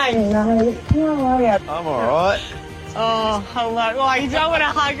nothing. I know. I'm all right. Oh, hello. Oh, you don't want to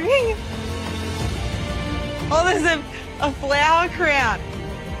hug me? Oh, there's a flower crown.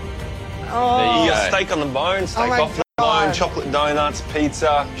 Oh. There you go. Steak on the bone, steak off the bone, chocolate donuts,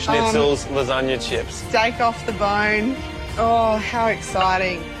 pizza, schnitzels, lasagna chips. Steak off the bone. Oh, how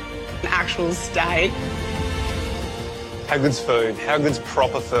exciting. An actual steak. How good's food? How good's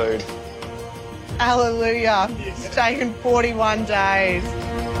proper food? Hallelujah. Steak in 41 days.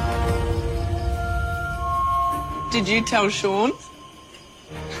 Did you tell Sean?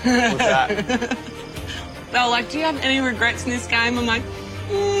 What's that? They were like, do you have any regrets in this game? I'm like,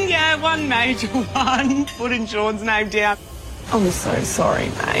 yeah, one major one. Putting Sean's name down. I'm so sorry,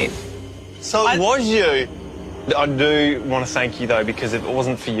 mate. So it was you. I do want to thank you, though, because if it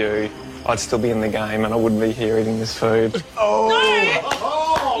wasn't for you, I'd still be in the game and I wouldn't be here eating this food. Oh! No!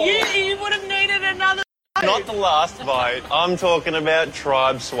 You would have needed another Not the last vote. I'm talking about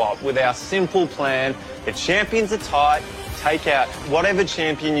tribe swap with our simple plan. The champions are tight. Take out whatever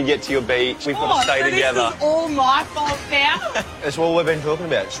champion you get to your beat. We've got to stay together. This is all my fault now. That's what we've been talking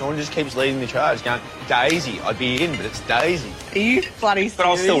about. Sean just keeps leading the charge, going, Daisy, I'd be in, but it's Daisy. Are you bloody serious, But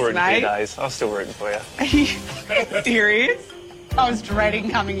I'll still rooting for mate? you, Days. I'll still rooting for you. Are you serious? I was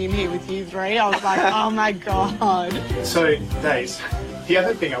dreading coming in here with you three. I was like, oh my God. So, Days, the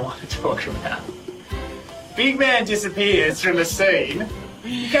other thing I want to talk about. Big man disappears from the scene.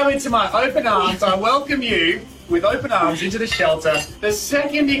 You come into my open arms. I welcome you with open arms into the shelter. The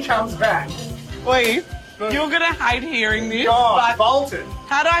second he comes back. Wait, you're going to hate hearing this, God, but bolted.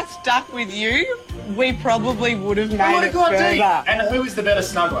 had I stuck with you, we probably would have Oh made my it God, further. Dee. And who is the better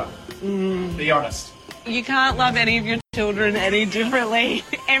snuggler? Be honest. You can't love any of your children any differently.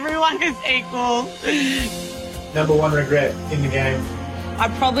 Everyone is equal. Number one regret in the game. I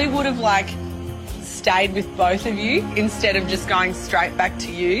probably would have, stayed with both of you instead of just going straight back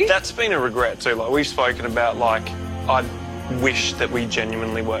to you. That's been a regret too. Like, we've spoken about, I wish that we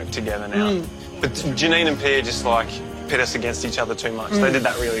genuinely worked together now. But Janine and Pia just, pit us against each other too much. They did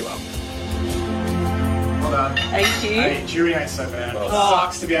that really well. Well done. Thank you. Hey, jury ain't so bad. It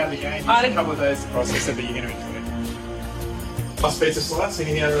sucks to be out of the game. There's a couple of those processes that you're going to include. Plus pizza slice,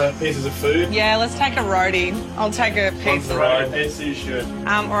 any other pieces of food? Yeah, let's take a roadie. I'll take a pizza. Right, pizza you should.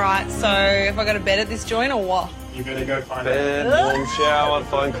 All right, so have I got a bed at this joint or what? You better go find Bed, warm shower,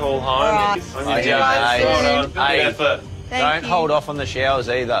 phone call home. All right. On Hey, your job. Well done. hey, Good effort. Thank don't you. hold off on the showers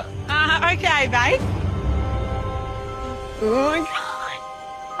either. Okay, babe. Oh my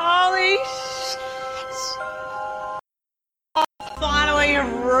God. Holy shit. Oh, finally a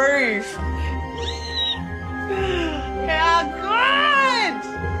roof. How good!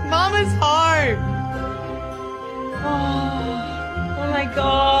 Mama's home. Oh my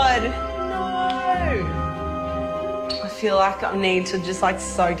God. No. I feel like I need to just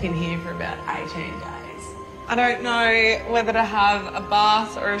soak in here for about 18 days. I don't know whether to have a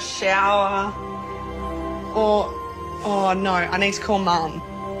bath or a shower or... Oh no, I need to call Mum.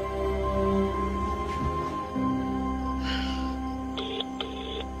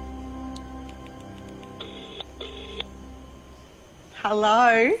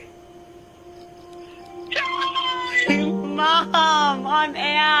 Hello? Mum, I'm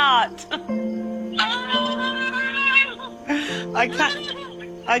out.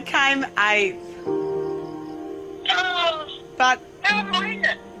 I came 8th. But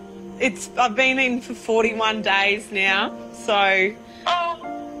I've been in for 41 days now, so...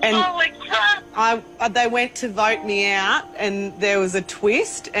 And holy crap! They went to vote me out, and there was a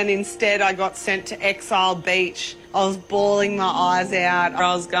twist, and instead I got sent to Exile Beach. I was bawling my eyes out.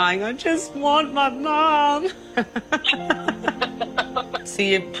 I was going, I just want my mum. So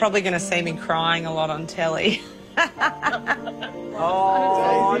you're probably going to see me crying a lot on telly.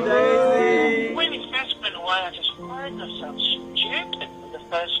 Oh, Daisy. When he first went away, I just worried myself stupid for the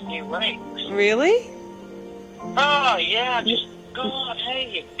first few weeks. Really? Oh, yeah, just, God, how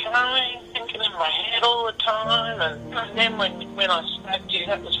you going? Thinking in my head all the time. And then when I spoke to you,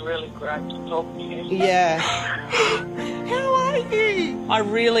 that was really great to talk to you. Yeah. How are you?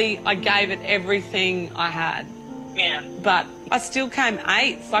 I gave it everything I had. Yeah. But I still came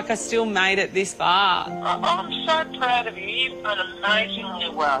 8th. I still made it this far. I'm so proud of you. You've done amazingly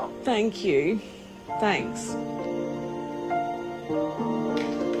well. Thank you. Thanks.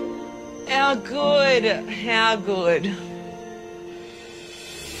 How good. How good.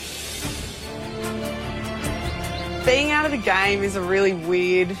 Being out of the game is a really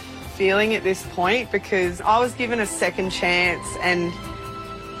weird feeling at this point because I was given a second chance, and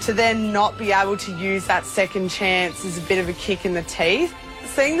to then not be able to use that second chance is a bit of a kick in the teeth.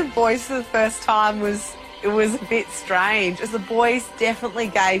 Seeing the boys for the first time was a bit strange, as the boys definitely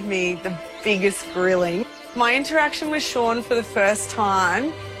gave me the biggest grilling. My interaction with Sean for the first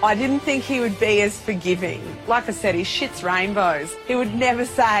time, I didn't think he would be as forgiving. Like I said, he shits rainbows. He would never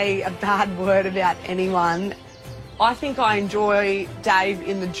say a bad word about anyone. I think I enjoy Dave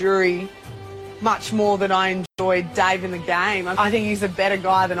in the jury much more than I enjoyed Dave in the game. I think he's a better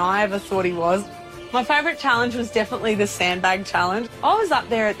guy than I ever thought he was. My favourite challenge was definitely the sandbag challenge. I was up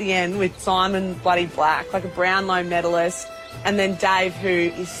there at the end with Simon Bloody Black, like a Brownlow medalist, and then Dave, who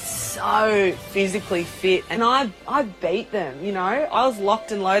is so physically fit. And I beat them, you know. I was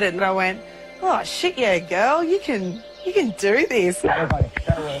locked and loaded, and I went, oh, shit, yeah, girl, you can do this.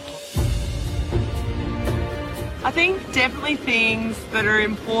 I think definitely things that are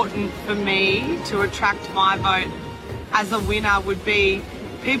important for me to attract my vote as a winner would be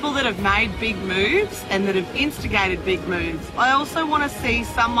people that have made big moves and that have instigated big moves. I also want to see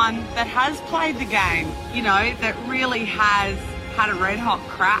someone that has played the game, you know, that really has had a red hot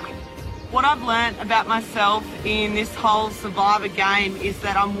crack. What I've learnt about myself in this whole Survivor game is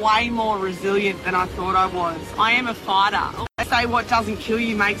that I'm way more resilient than I thought I was. I am a fighter. They say what doesn't kill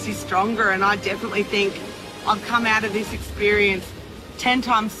you makes you stronger, and I definitely think I've come out of this experience 10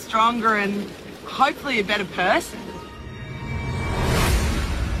 times stronger and hopefully a better person.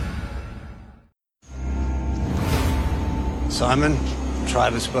 Simon,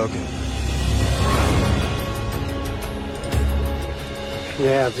 tribe has spoken.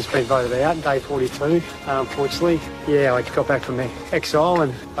 Yeah, I've just been voted out, day 42, unfortunately. Yeah, I got back from exile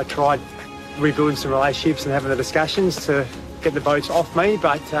and I tried rebuilding some relationships and having the discussions to get the votes off me,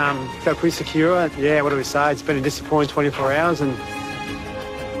 but felt pretty secure. Yeah, what do we say? It's been a disappointing 24 hours and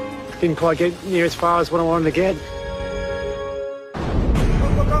didn't quite get near as far as what I wanted to get.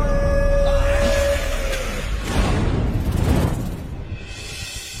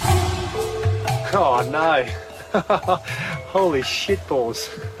 Oh no. Holy shit balls.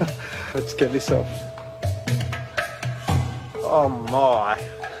 Let's get this off. Oh my.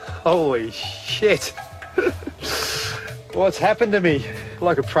 Holy shit. What's happened to me?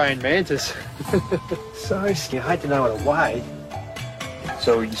 Like a praying mantis. So scary. I hate to know what to weigh.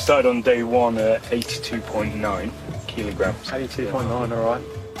 So you started on day one at 82.9 kilograms. 82.9, all right.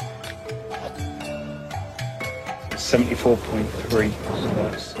 74.3, so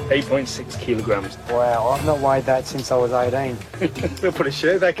that's 8.6 kilograms. Wow, I've not weighed that since I was 18. We'll put a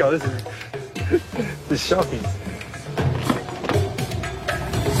shirt back on. This is shocking.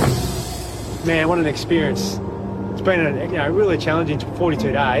 Man, what an experience. It's been a really challenging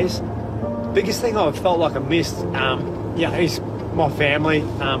 42 days. The biggest thing I've felt like I missed is my family.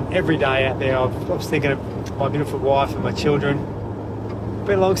 Every day out there I was thinking of my beautiful wife and my children. It's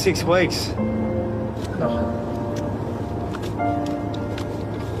been a long 6 weeks.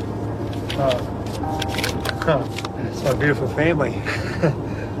 It's my beautiful family.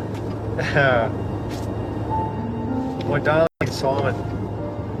 My darling Simon,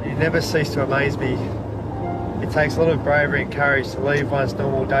 you never cease to amaze me. It takes a lot of bravery and courage to leave one's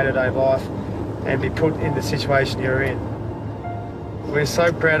normal day-to-day life and be put in the situation you're in. We're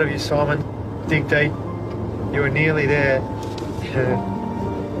so proud of you, Simon. Dig deep. You were nearly there.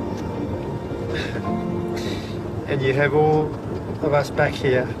 And you have all of us back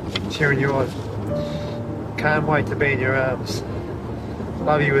here cheering you on. Can't wait to be in your arms.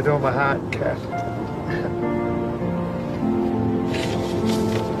 Love you with all my heart, Kath.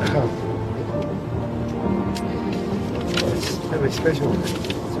 It's really special. It's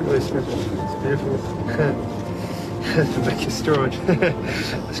really special. It's beautiful. To make you strong.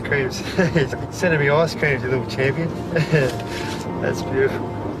 Ice creams. Sending me ice creams, you little champion. That's beautiful.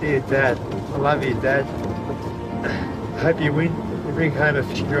 Dear Dad. I love you, Dad. I hope you win. You bring home a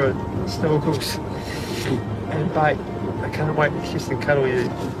few snorkels and bait. I can't wait to kiss and cuddle you.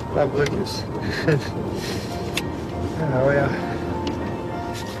 Love, Lucas. Oh, yeah.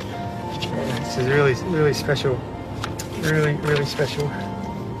 This is really, really special. Really, really special.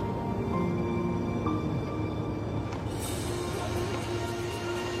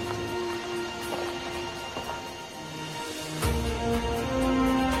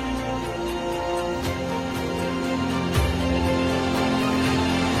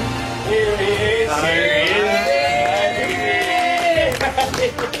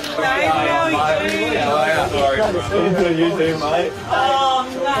 You too, mate. Oh,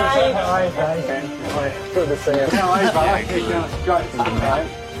 mate. Good to see you.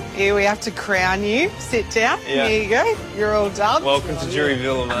 Here we have to crown you. Sit down. Yeah. Here you go. You're all done. Welcome to Jury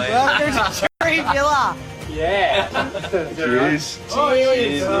Villa, mate. Welcome to Jury Villa. Yeah. Cheers. Oh,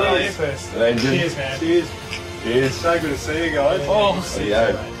 Cheers. Legend. Cheers, man. Cheers. Cheers. So good to see you guys.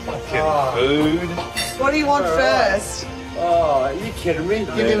 Food. What do you want first? Oh, are you kidding me?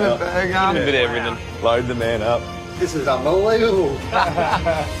 Give him a burger. Give him a bit of everything. Load the man up. This is unbelievable.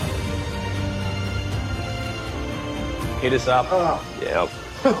 Hit us up. Oh. Yeah.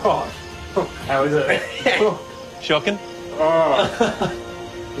 How is it? Shocking? Oh.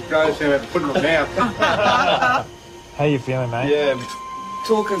 The guys who have put in my mouth. How you feeling, mate? Yeah.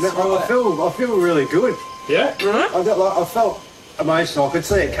 Talking. I feel really good. Yeah? I felt emotional. I could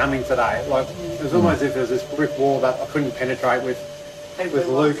see it coming today. Like it was almost as if there was this brick wall that I couldn't penetrate with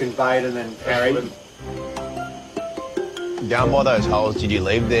Luke and Baden and Harry. Down by those holes, did you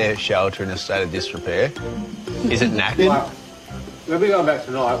leave their shelter in a state of disrepair? Is it knackered? We'll be going back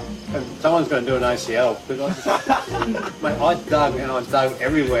tonight, and someone's going to do an ACL. Mate, I dug and I dug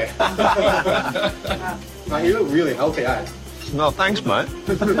everywhere. Mate, you look really healthy, eh? No, thanks, mate.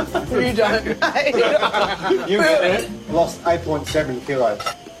 You don't, mate. You get it. Lost 8.7 kilos.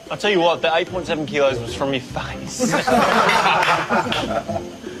 I'll tell you what, the 8.7 kilos was from your face.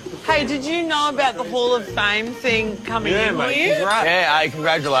 Hey, did you know about the Hall of Fame thing coming in for you? Yeah, hey,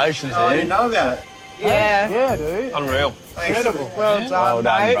 congratulations, I didn't know about it. Yeah. Yeah, dude. Unreal. Incredible. Well done, Well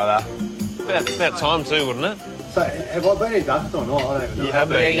done, mate. brother. About time too, wouldn't it? So, have I been inducted or not? I don't even know. You have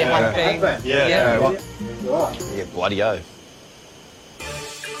been. Yeah, you have been. Yeah. Right. Yeah, bloody oh.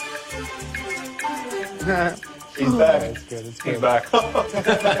 He's back. He's back.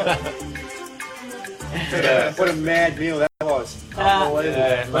 What a mad meal that was. Unbelievable.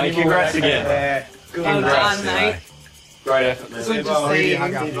 Yeah, mate, congrats again. Yeah. Good. Well done, mate. Great effort, man. Good to see you.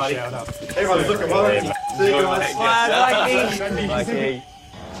 Everyone's looking well. See you guys. Lucky.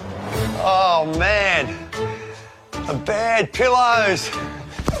 Oh, man. The bad pillows.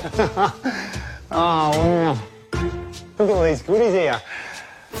 Oh, look at all these goodies here.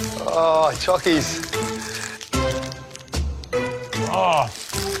 Oh, chockies. Oh,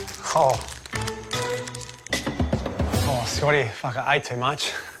 Scotty, fuck, I ate too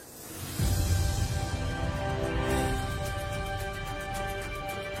much.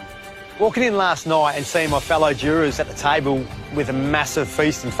 Walking in last night and seeing my fellow jurors at the table with a massive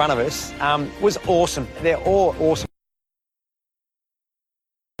feast in front of us was awesome. They're all awesome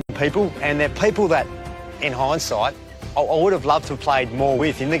people, and they're people that, in hindsight, I would have loved to have played more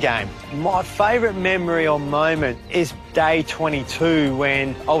with in the game. My favourite memory or moment is day 22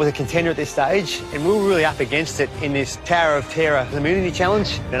 when I was a contender at this stage and we were really up against it in this Tower of Terror Immunity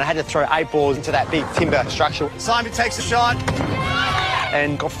Challenge, and I had to throw 8 balls into that big timber structure. Simon takes a shot.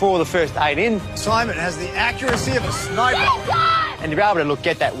 And got 4 of the first 8 in. Simon has the accuracy of a sniper. And to be able to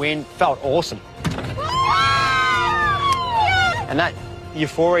get that win felt awesome. And that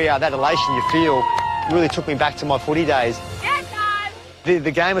euphoria, that elation you feel, really took me back to my footy days.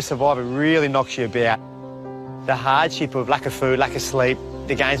 The game of Survivor really knocks you about. The hardship of lack of food, lack of sleep,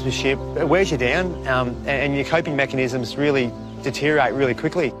 the gamesmanship, it wears you down, and your coping mechanisms really deteriorate really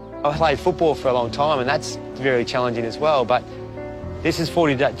quickly. I played football for a long time, and that's very challenging as well, but this is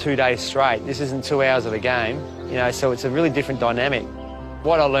 42 days straight. This isn't 2 hours of the game, you know, so it's a really different dynamic.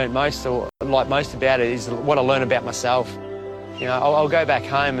 What I learned most, or like most about it, is what I learned about myself. You know, I'll go back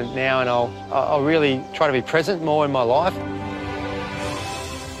home now and I'll really try to be present more in my life.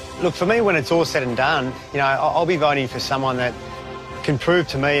 Look, for me, when it's all said and done, you know, I'll be voting for someone that can prove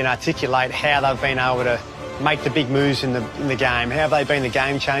to me and articulate how they've been able to make the big moves in the game. How have they been the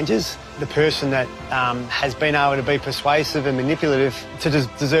game changers? The person that has been able to be persuasive and manipulative to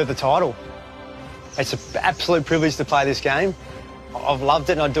deserve the title. It's an absolute privilege to play this game. I've loved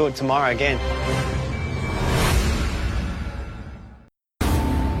it and I'd do it tomorrow again.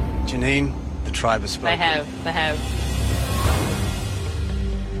 Janine, the tribe has spoken. They have.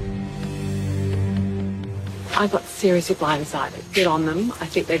 I got seriously blindsided. Good on them. I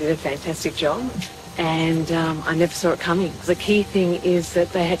think they did a fantastic job. And I never saw it coming. The key thing is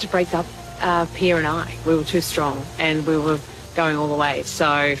that they had to break up Pia and I. We were too strong and we were going all the way.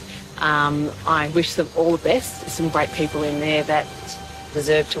 So I wish them all the best. There's some great people in there that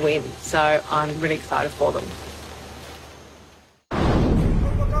deserve to win. So I'm really excited for them.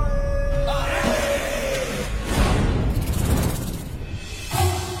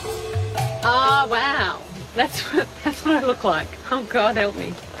 Oh, wow. That's what I look like. Oh, God, help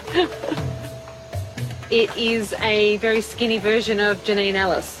me. It is a very skinny version of Janine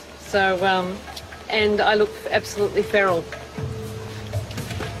Ellis. So, and I look absolutely feral.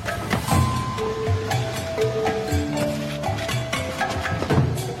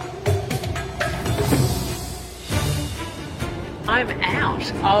 I'm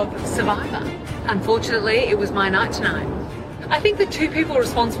out of Survivor. Unfortunately, it was my night tonight. I think the 2 people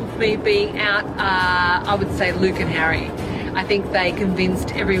responsible for me being out are, I would say, Luke and Harry. I think they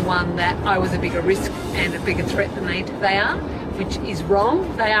convinced everyone that I was a bigger risk and a bigger threat than they are, which is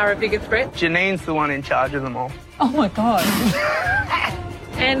wrong. They are a bigger threat. Janine's the one in charge of them all. Oh, my God.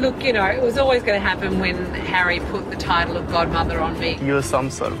 And look, you know, it was always going to happen when Harry put the title of godmother on me. You were some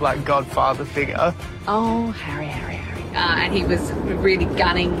sort of, like, godfather figure. Oh, Harry. And he was really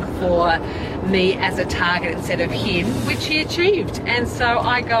gunning for me as a target instead of him, which he achieved. And so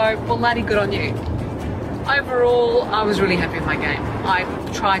I go, well, laddie, good on you. Overall, I was really happy with my game. I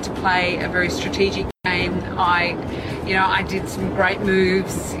tried to play a very strategic game. I did some great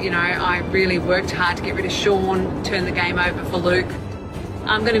moves. You know, I really worked hard to get rid of Sean, turn the game over for Luke.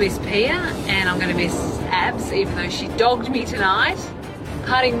 I'm going to miss Pia and I'm going to miss Abs, even though she dogged me tonight.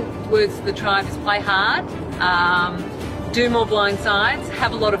 Parting words to the tribe is play hard, do more blind sides,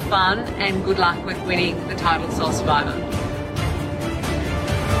 have a lot of fun, and good luck with winning the title of Soul Survivor.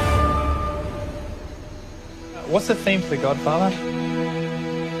 What's the theme for The Godfather?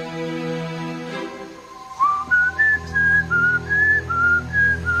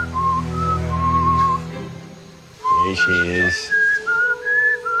 Here she is.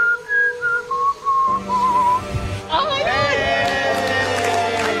 Oh my God!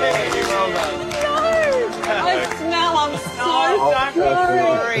 I smell. I'm so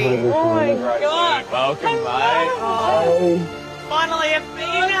sorry. Oh my God. Welcome, mate. Finally a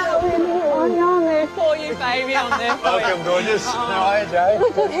female. I'm there for you, baby. I'm there for you. Welcome, gorgeous. How are you, Jay?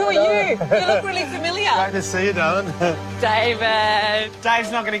 Who are you? You look really familiar. Great to see you, darling. David.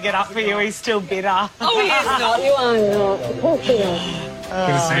 Dave's not going to get up for you. He's still bitter. Oh, he is not. You are not. Of course you are.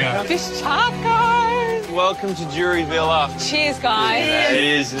 Good to see you. Fish tacos. Welcome to Jury Villa. Cheers, guys.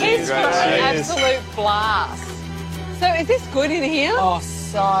 Cheers. Here's for an absolute blast. So, is this good in here? Oh,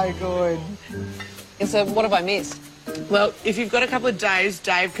 so good. And so, what have I missed? Well, if you've got a couple of days,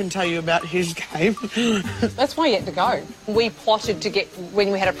 Dave can tell you about his game. That's why you had to go. We plotted to get,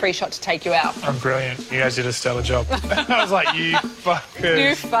 when we had a pre-shot, to take you out. I'm brilliant. You guys did a stellar job. I was like, you fuckers.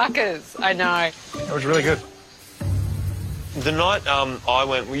 You fuckers. I know. It was really good. The night I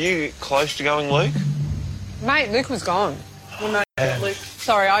went, were you close to going, Luke? Mate, Luke was gone. Well, no, Luke.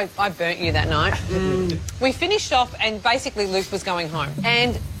 Sorry, I burnt you that night. We finished off and basically Luke was going home.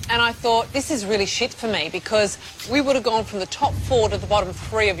 And I thought, this is really shit for me because we would have gone from the top 4 to the bottom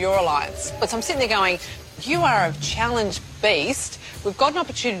 3 of your alliance. But so I'm sitting there going, you are a challenge beast. We've got an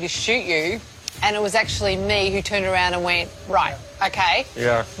opportunity to shoot you. And it was actually me who turned around and went, right, okay,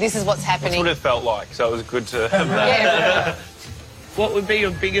 Yeah. this is what's happening. That's what it felt like, so it was good to have that. Yeah. What would be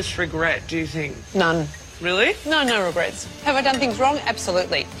your biggest regret, do you think? None. Really? No regrets. Have I done things wrong?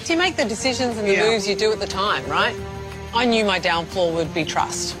 Absolutely. So you make the decisions and the moves you do at the time, right? I knew my downfall would be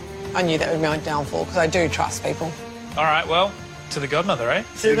trust. I knew that would be my downfall because I do trust people. All right, well, to the Godmother, eh?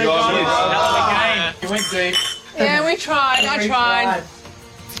 To the Godmother. Hell of a game. You went deep. Yeah, we tried.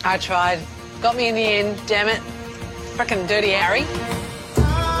 I tried. Got me in the end, damn it. Frickin' dirty Harry.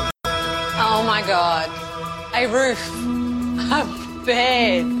 Oh my God. A roof. A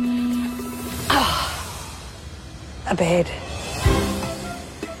bed. A bed.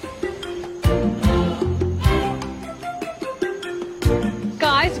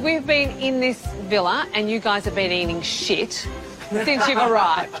 Guys, we've been in this villa and you guys have been eating shit since you've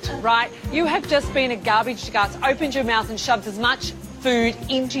arrived, right? You have just been a garbage to guts, opened your mouth and shoved as much food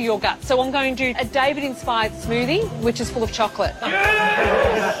into your gut. So I'm going to do a David-inspired smoothie, which is full of chocolate.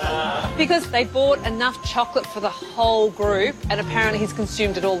 Yes! Because they bought enough chocolate for the whole group and apparently he's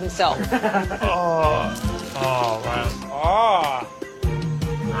consumed it all himself. Wow.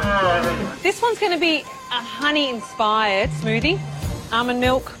 This one's going to be a honey-inspired smoothie. Almond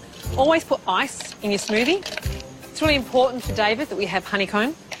milk. Always put ice in your smoothie. It's really important for David that we have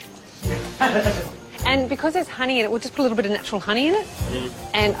honeycomb. And because there's honey in it, we'll just put a little bit of natural honey in it.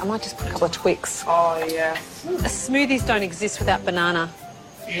 And I might just put a couple of Twix. Oh, yeah. Smoothies don't exist without banana.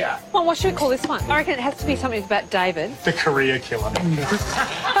 Yeah. Well, what should we call this one? I reckon it has to be something about David. The career killer.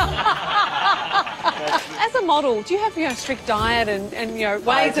 As a model, do you have, strict diet and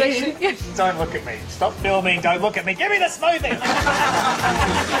ways that actually... Don't look at me. Stop filming. Don't look at me. Give me the smoothie.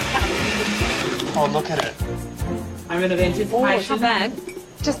 Oh, look at it. I'm an event Oh, it's not bad.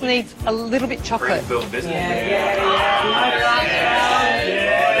 Just needs a little bit chocolate. Now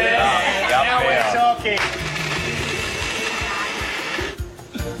we're talking.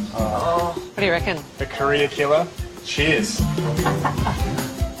 What do you reckon? The career killer. Cheers.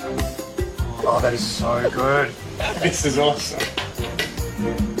 Oh, that is so good. This is awesome.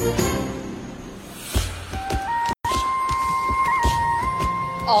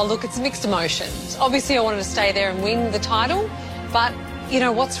 Oh, look, it's mixed emotions. Obviously, I wanted to stay there and win the title, but,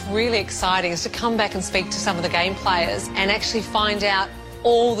 what's really exciting is to come back and speak to some of the game players and actually find out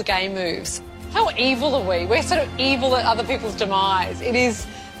all the game moves. How evil are we? We're sort of evil at other people's demise. It is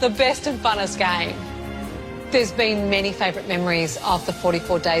the best and funnest game. There's been many favourite memories of the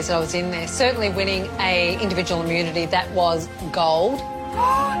 44 days that I was in there. Certainly winning a individual immunity, that was gold.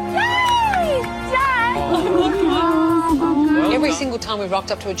 Every single time we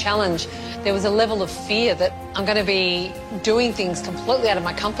rocked up to a challenge, there was a level of fear that I'm going to be doing things completely out of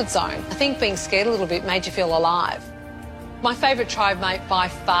my comfort zone. I think being scared a little bit made you feel alive. My favourite tribe mate by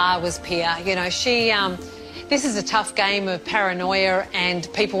far was Pia. This is a tough game of paranoia and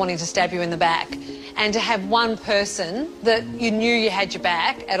people wanting to stab you in the back. And to have one person that you knew you had your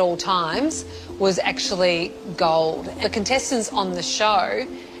back at all times was actually gold. The contestants on the show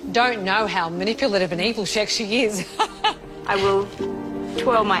don't know how manipulative and evil she actually is. I will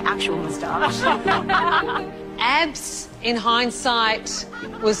twirl my actual moustache. Abs, in hindsight,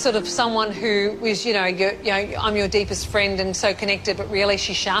 was sort of someone who was, I'm your deepest friend and so connected, but really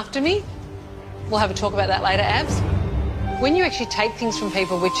she shafted me. We'll have a talk about that later, Abs. When you actually take things from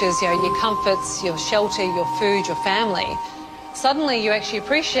people, which is, your comforts, your shelter, your food, your family, suddenly you actually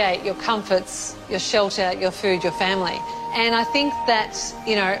appreciate your comforts, your shelter, your food, your family. And I think that,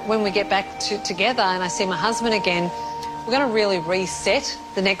 when we get back together and I see my husband again, we're going to really reset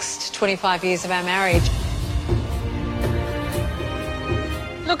the next 25 years of our marriage.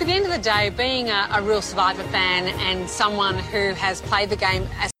 Look, at the end of the day, being a real Survivor fan and someone who has played the game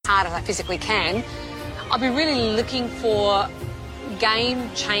as hard as I physically can, I'll be really looking for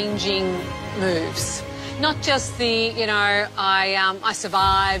game-changing moves. Not just the, I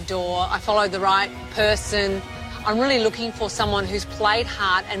survived or I followed the right person. I'm really looking for someone who's played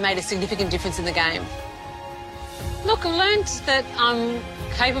hard and made a significant difference in the game. Look, I've learned that I'm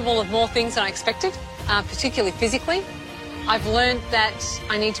capable of more things than I expected, particularly physically. I've learned that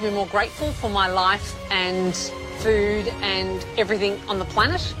I need to be more grateful for my life and food and everything on the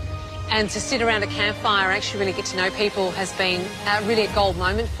planet. And to sit around a campfire and actually really get to know people has been really a gold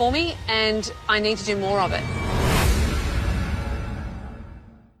moment for me, and I need to do more of it.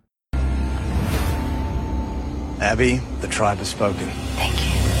 Abby, the tribe has spoken. Thank you.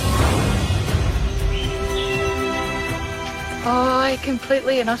 I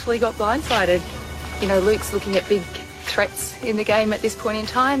completely and utterly got blindsided. Luke's looking at big threats in the game at this point in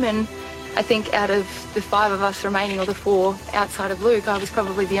time, and I think out of the 5 of us remaining, or the 4 outside of Luke, I was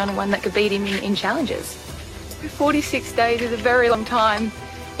probably the only one that could beat him in challenges. 46 days is a very long time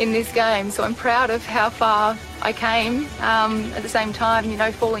in this game, so I'm proud of how far I came. At the same time,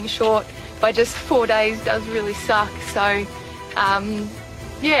 falling short by just 4 days does really suck. So,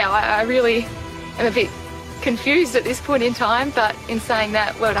 I really am a bit confused at this point in time, but in saying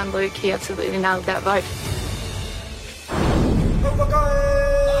that, well done, Luke. He absolutely nailed that vote.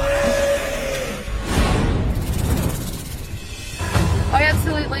 I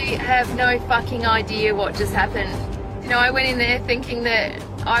absolutely have no fucking idea what just happened. I went in there thinking that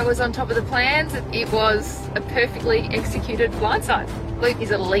I was on top of the plans. It was a perfectly executed blindside. Luke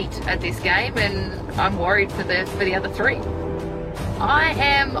is elite at this game, and I'm worried for the other 3. I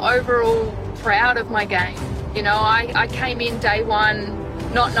am overall proud of my game. I came in day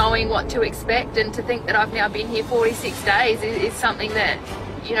 1 not knowing what to expect, and to think that I've now been here 46 days is something that,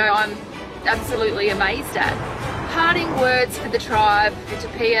 I'm absolutely amazed at. Parting words for the tribe, to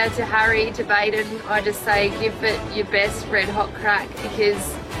Pia, to Harry, to Baden, I just say give it your best red hot crack,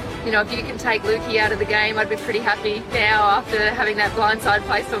 because, if you can take Lukey out of the game, I'd be pretty happy now after having that blindside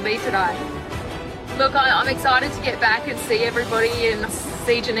placed on me tonight. Look, I'm excited to get back and see everybody and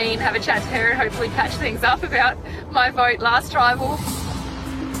see Janine, have a chat to her and hopefully patch things up about my vote last tribal.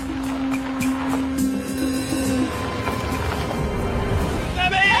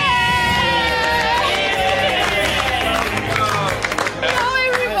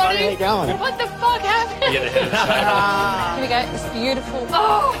 Going. What the fuck happened? Here we go. This beautiful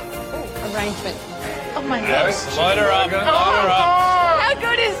arrangement. Oh my god. Load her up. Load her up. How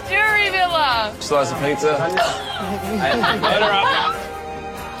good is Jury Miller? Slice of pizza. Load her up.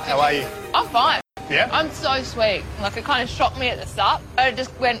 How are you? I'm fine. Yeah? I'm so sweet. It kind of shocked me at the start. I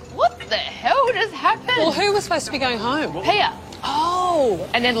just went, what the hell just happened? Well, who was supposed to be going home? Pia. Oh.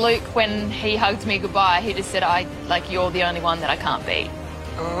 And then Luke, when he hugged me goodbye, he just said, you're the only one that I can't beat.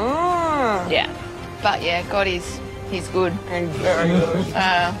 Oh. Yeah. But yeah, God, he's good. And very good.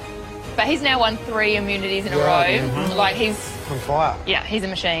 But he's now won 3 immunities in a row. Mm-hmm. He's on fire. Yeah, he's a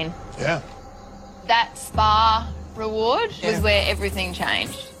machine. Yeah. That spa reward was where everything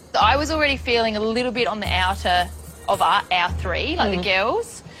changed. So I was already feeling a little bit on the outer of our 3, the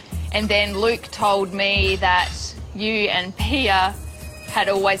girls. And then Luke told me that you and Pia had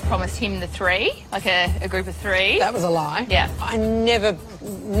always promised him the 3, a group of 3. That was a lie. Yeah. I never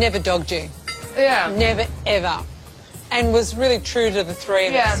dogged you. Yeah. Never, ever. And was really true to the 3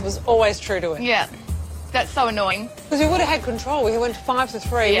 of us. Was always true to it. Yeah. That's so annoying. Because we would have had control. We went 5 to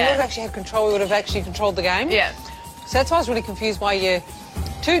 3. We would have actually had control. We would have actually controlled the game. Yeah. So that's why I was really confused why you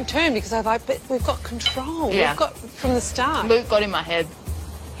turned, because I was like, but we've got control. Yeah. We've got from the start. Luke got in my head.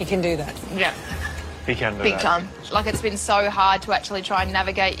 He can do that. Yeah. He can do Big that. time. It's been so hard to actually try and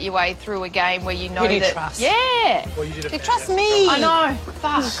navigate your way through a game where you know that... trust. Yeah. Well, you did You trust me. I know.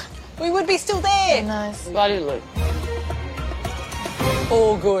 Fuck. We would be still there. Nice. Bloody Luke.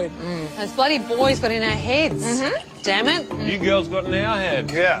 All good. Those bloody boys got in our heads. Damn it. You girls got in our head.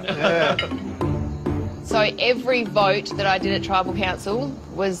 Yeah. So every vote that I did at Tribal Council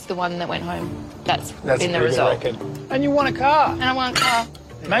was the one that went home. That's been the result. And you won a car. And I won a car.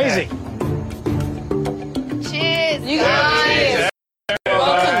 Amazing. Cheers. Cheers, You guys.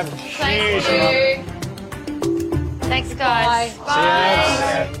 Welcome. Thank you. Thanks, guys.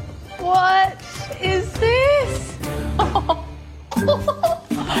 Bye. What is this? Oh,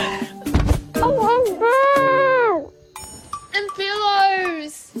 and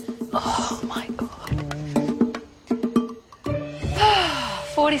pillows. Oh my God.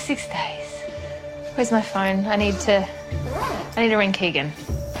 46 days. Where's my phone? I need to ring Keegan.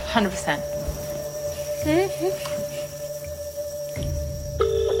 100%.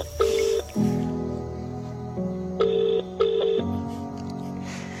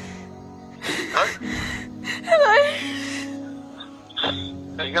 Hello.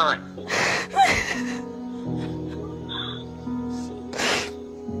 How you going?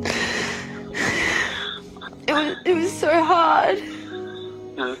 It was so hard.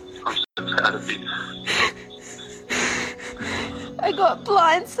 I'm so proud of you. I got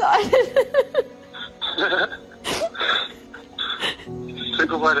blindsided. It's a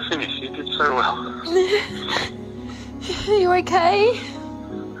good way to finish. You did so well. Are you okay?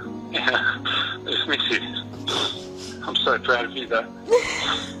 Yeah, I just miss you. I'm so proud of you, though.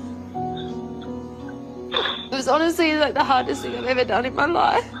 It was honestly like the hardest thing I've ever done in my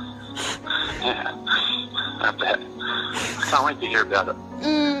life. Yeah, I bet. I can't wait to hear about it.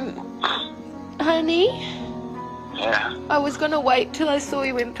 Honey, Yeah. I was gonna wait till I saw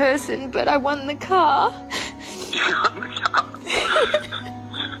you in person, but I won the car. You won the car.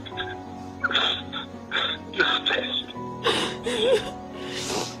 You're the best.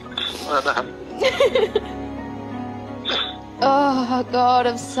 Well done. Oh God,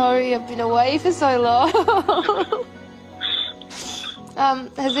 I'm sorry I've been away for so long.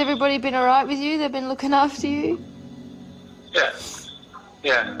 Has everybody been alright with you? They've been looking after you? Yeah.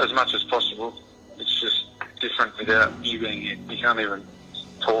 Yeah, as much as possible. It's just different without you being here. You can't even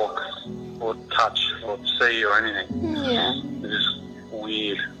talk or touch or see or anything. Yeah. It's just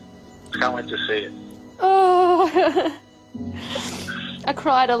weird. Can't wait to see it. Oh, I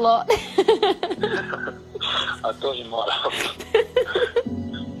cried a lot. I thought you might have.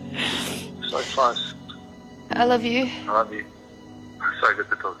 So close. I love you. I love you. So good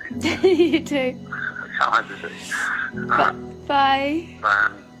to talk to you. You too. Can't wait to see you. Bye. Bye.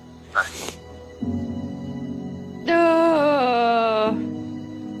 Bye. Oh.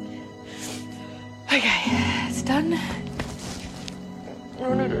 Okay, it's done.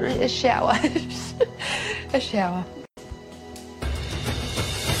 A shower. A shower.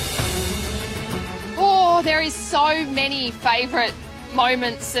 Oh, there is so many favourite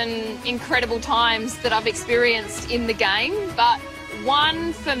moments and incredible times that I've experienced in the game, but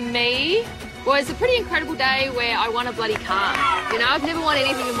one for me was a pretty incredible day where I won a bloody car. You know, I've never won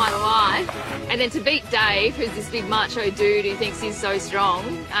anything in my life, and then to beat Dave, who's this big macho dude who thinks he's so strong,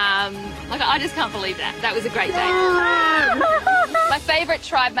 like I just can't believe that. That was a great day. My favourite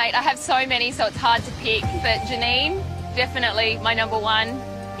tribe mate, I have so many, so it's hard to pick, but Janine, definitely my number one.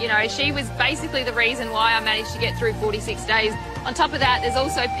 You know, she was basically the reason why I managed to get through 46 days. On top of that, there's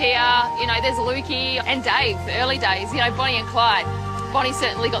also Pia, you know, there's Lukey and Dave, the early days, you know, Bonnie and Clyde. Bonnie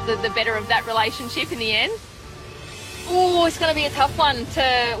certainly got the better of that relationship in the end. Oh, it's going to be a tough one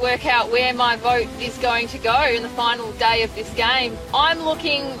to work out where my vote is going to go in the final day of this game. I'm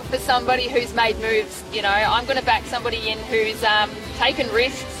looking for somebody who's made moves, you know. I'm going to back somebody in who's taken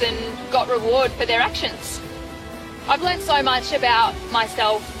risks and got reward for their actions. I've learned so much about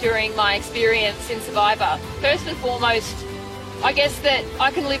myself during my experience in Survivor. First and foremost, I guess that I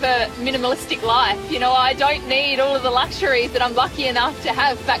can live a minimalistic life. You know, I don't need all of the luxuries that I'm lucky enough to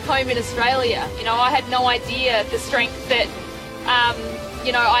have back home in Australia. You know, I had no idea the strength that,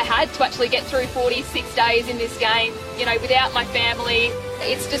 you know, I had to actually get through 46 days in this game, you know, without my family.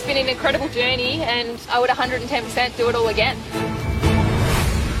 It's just been an incredible journey, and I would 110% do it all again.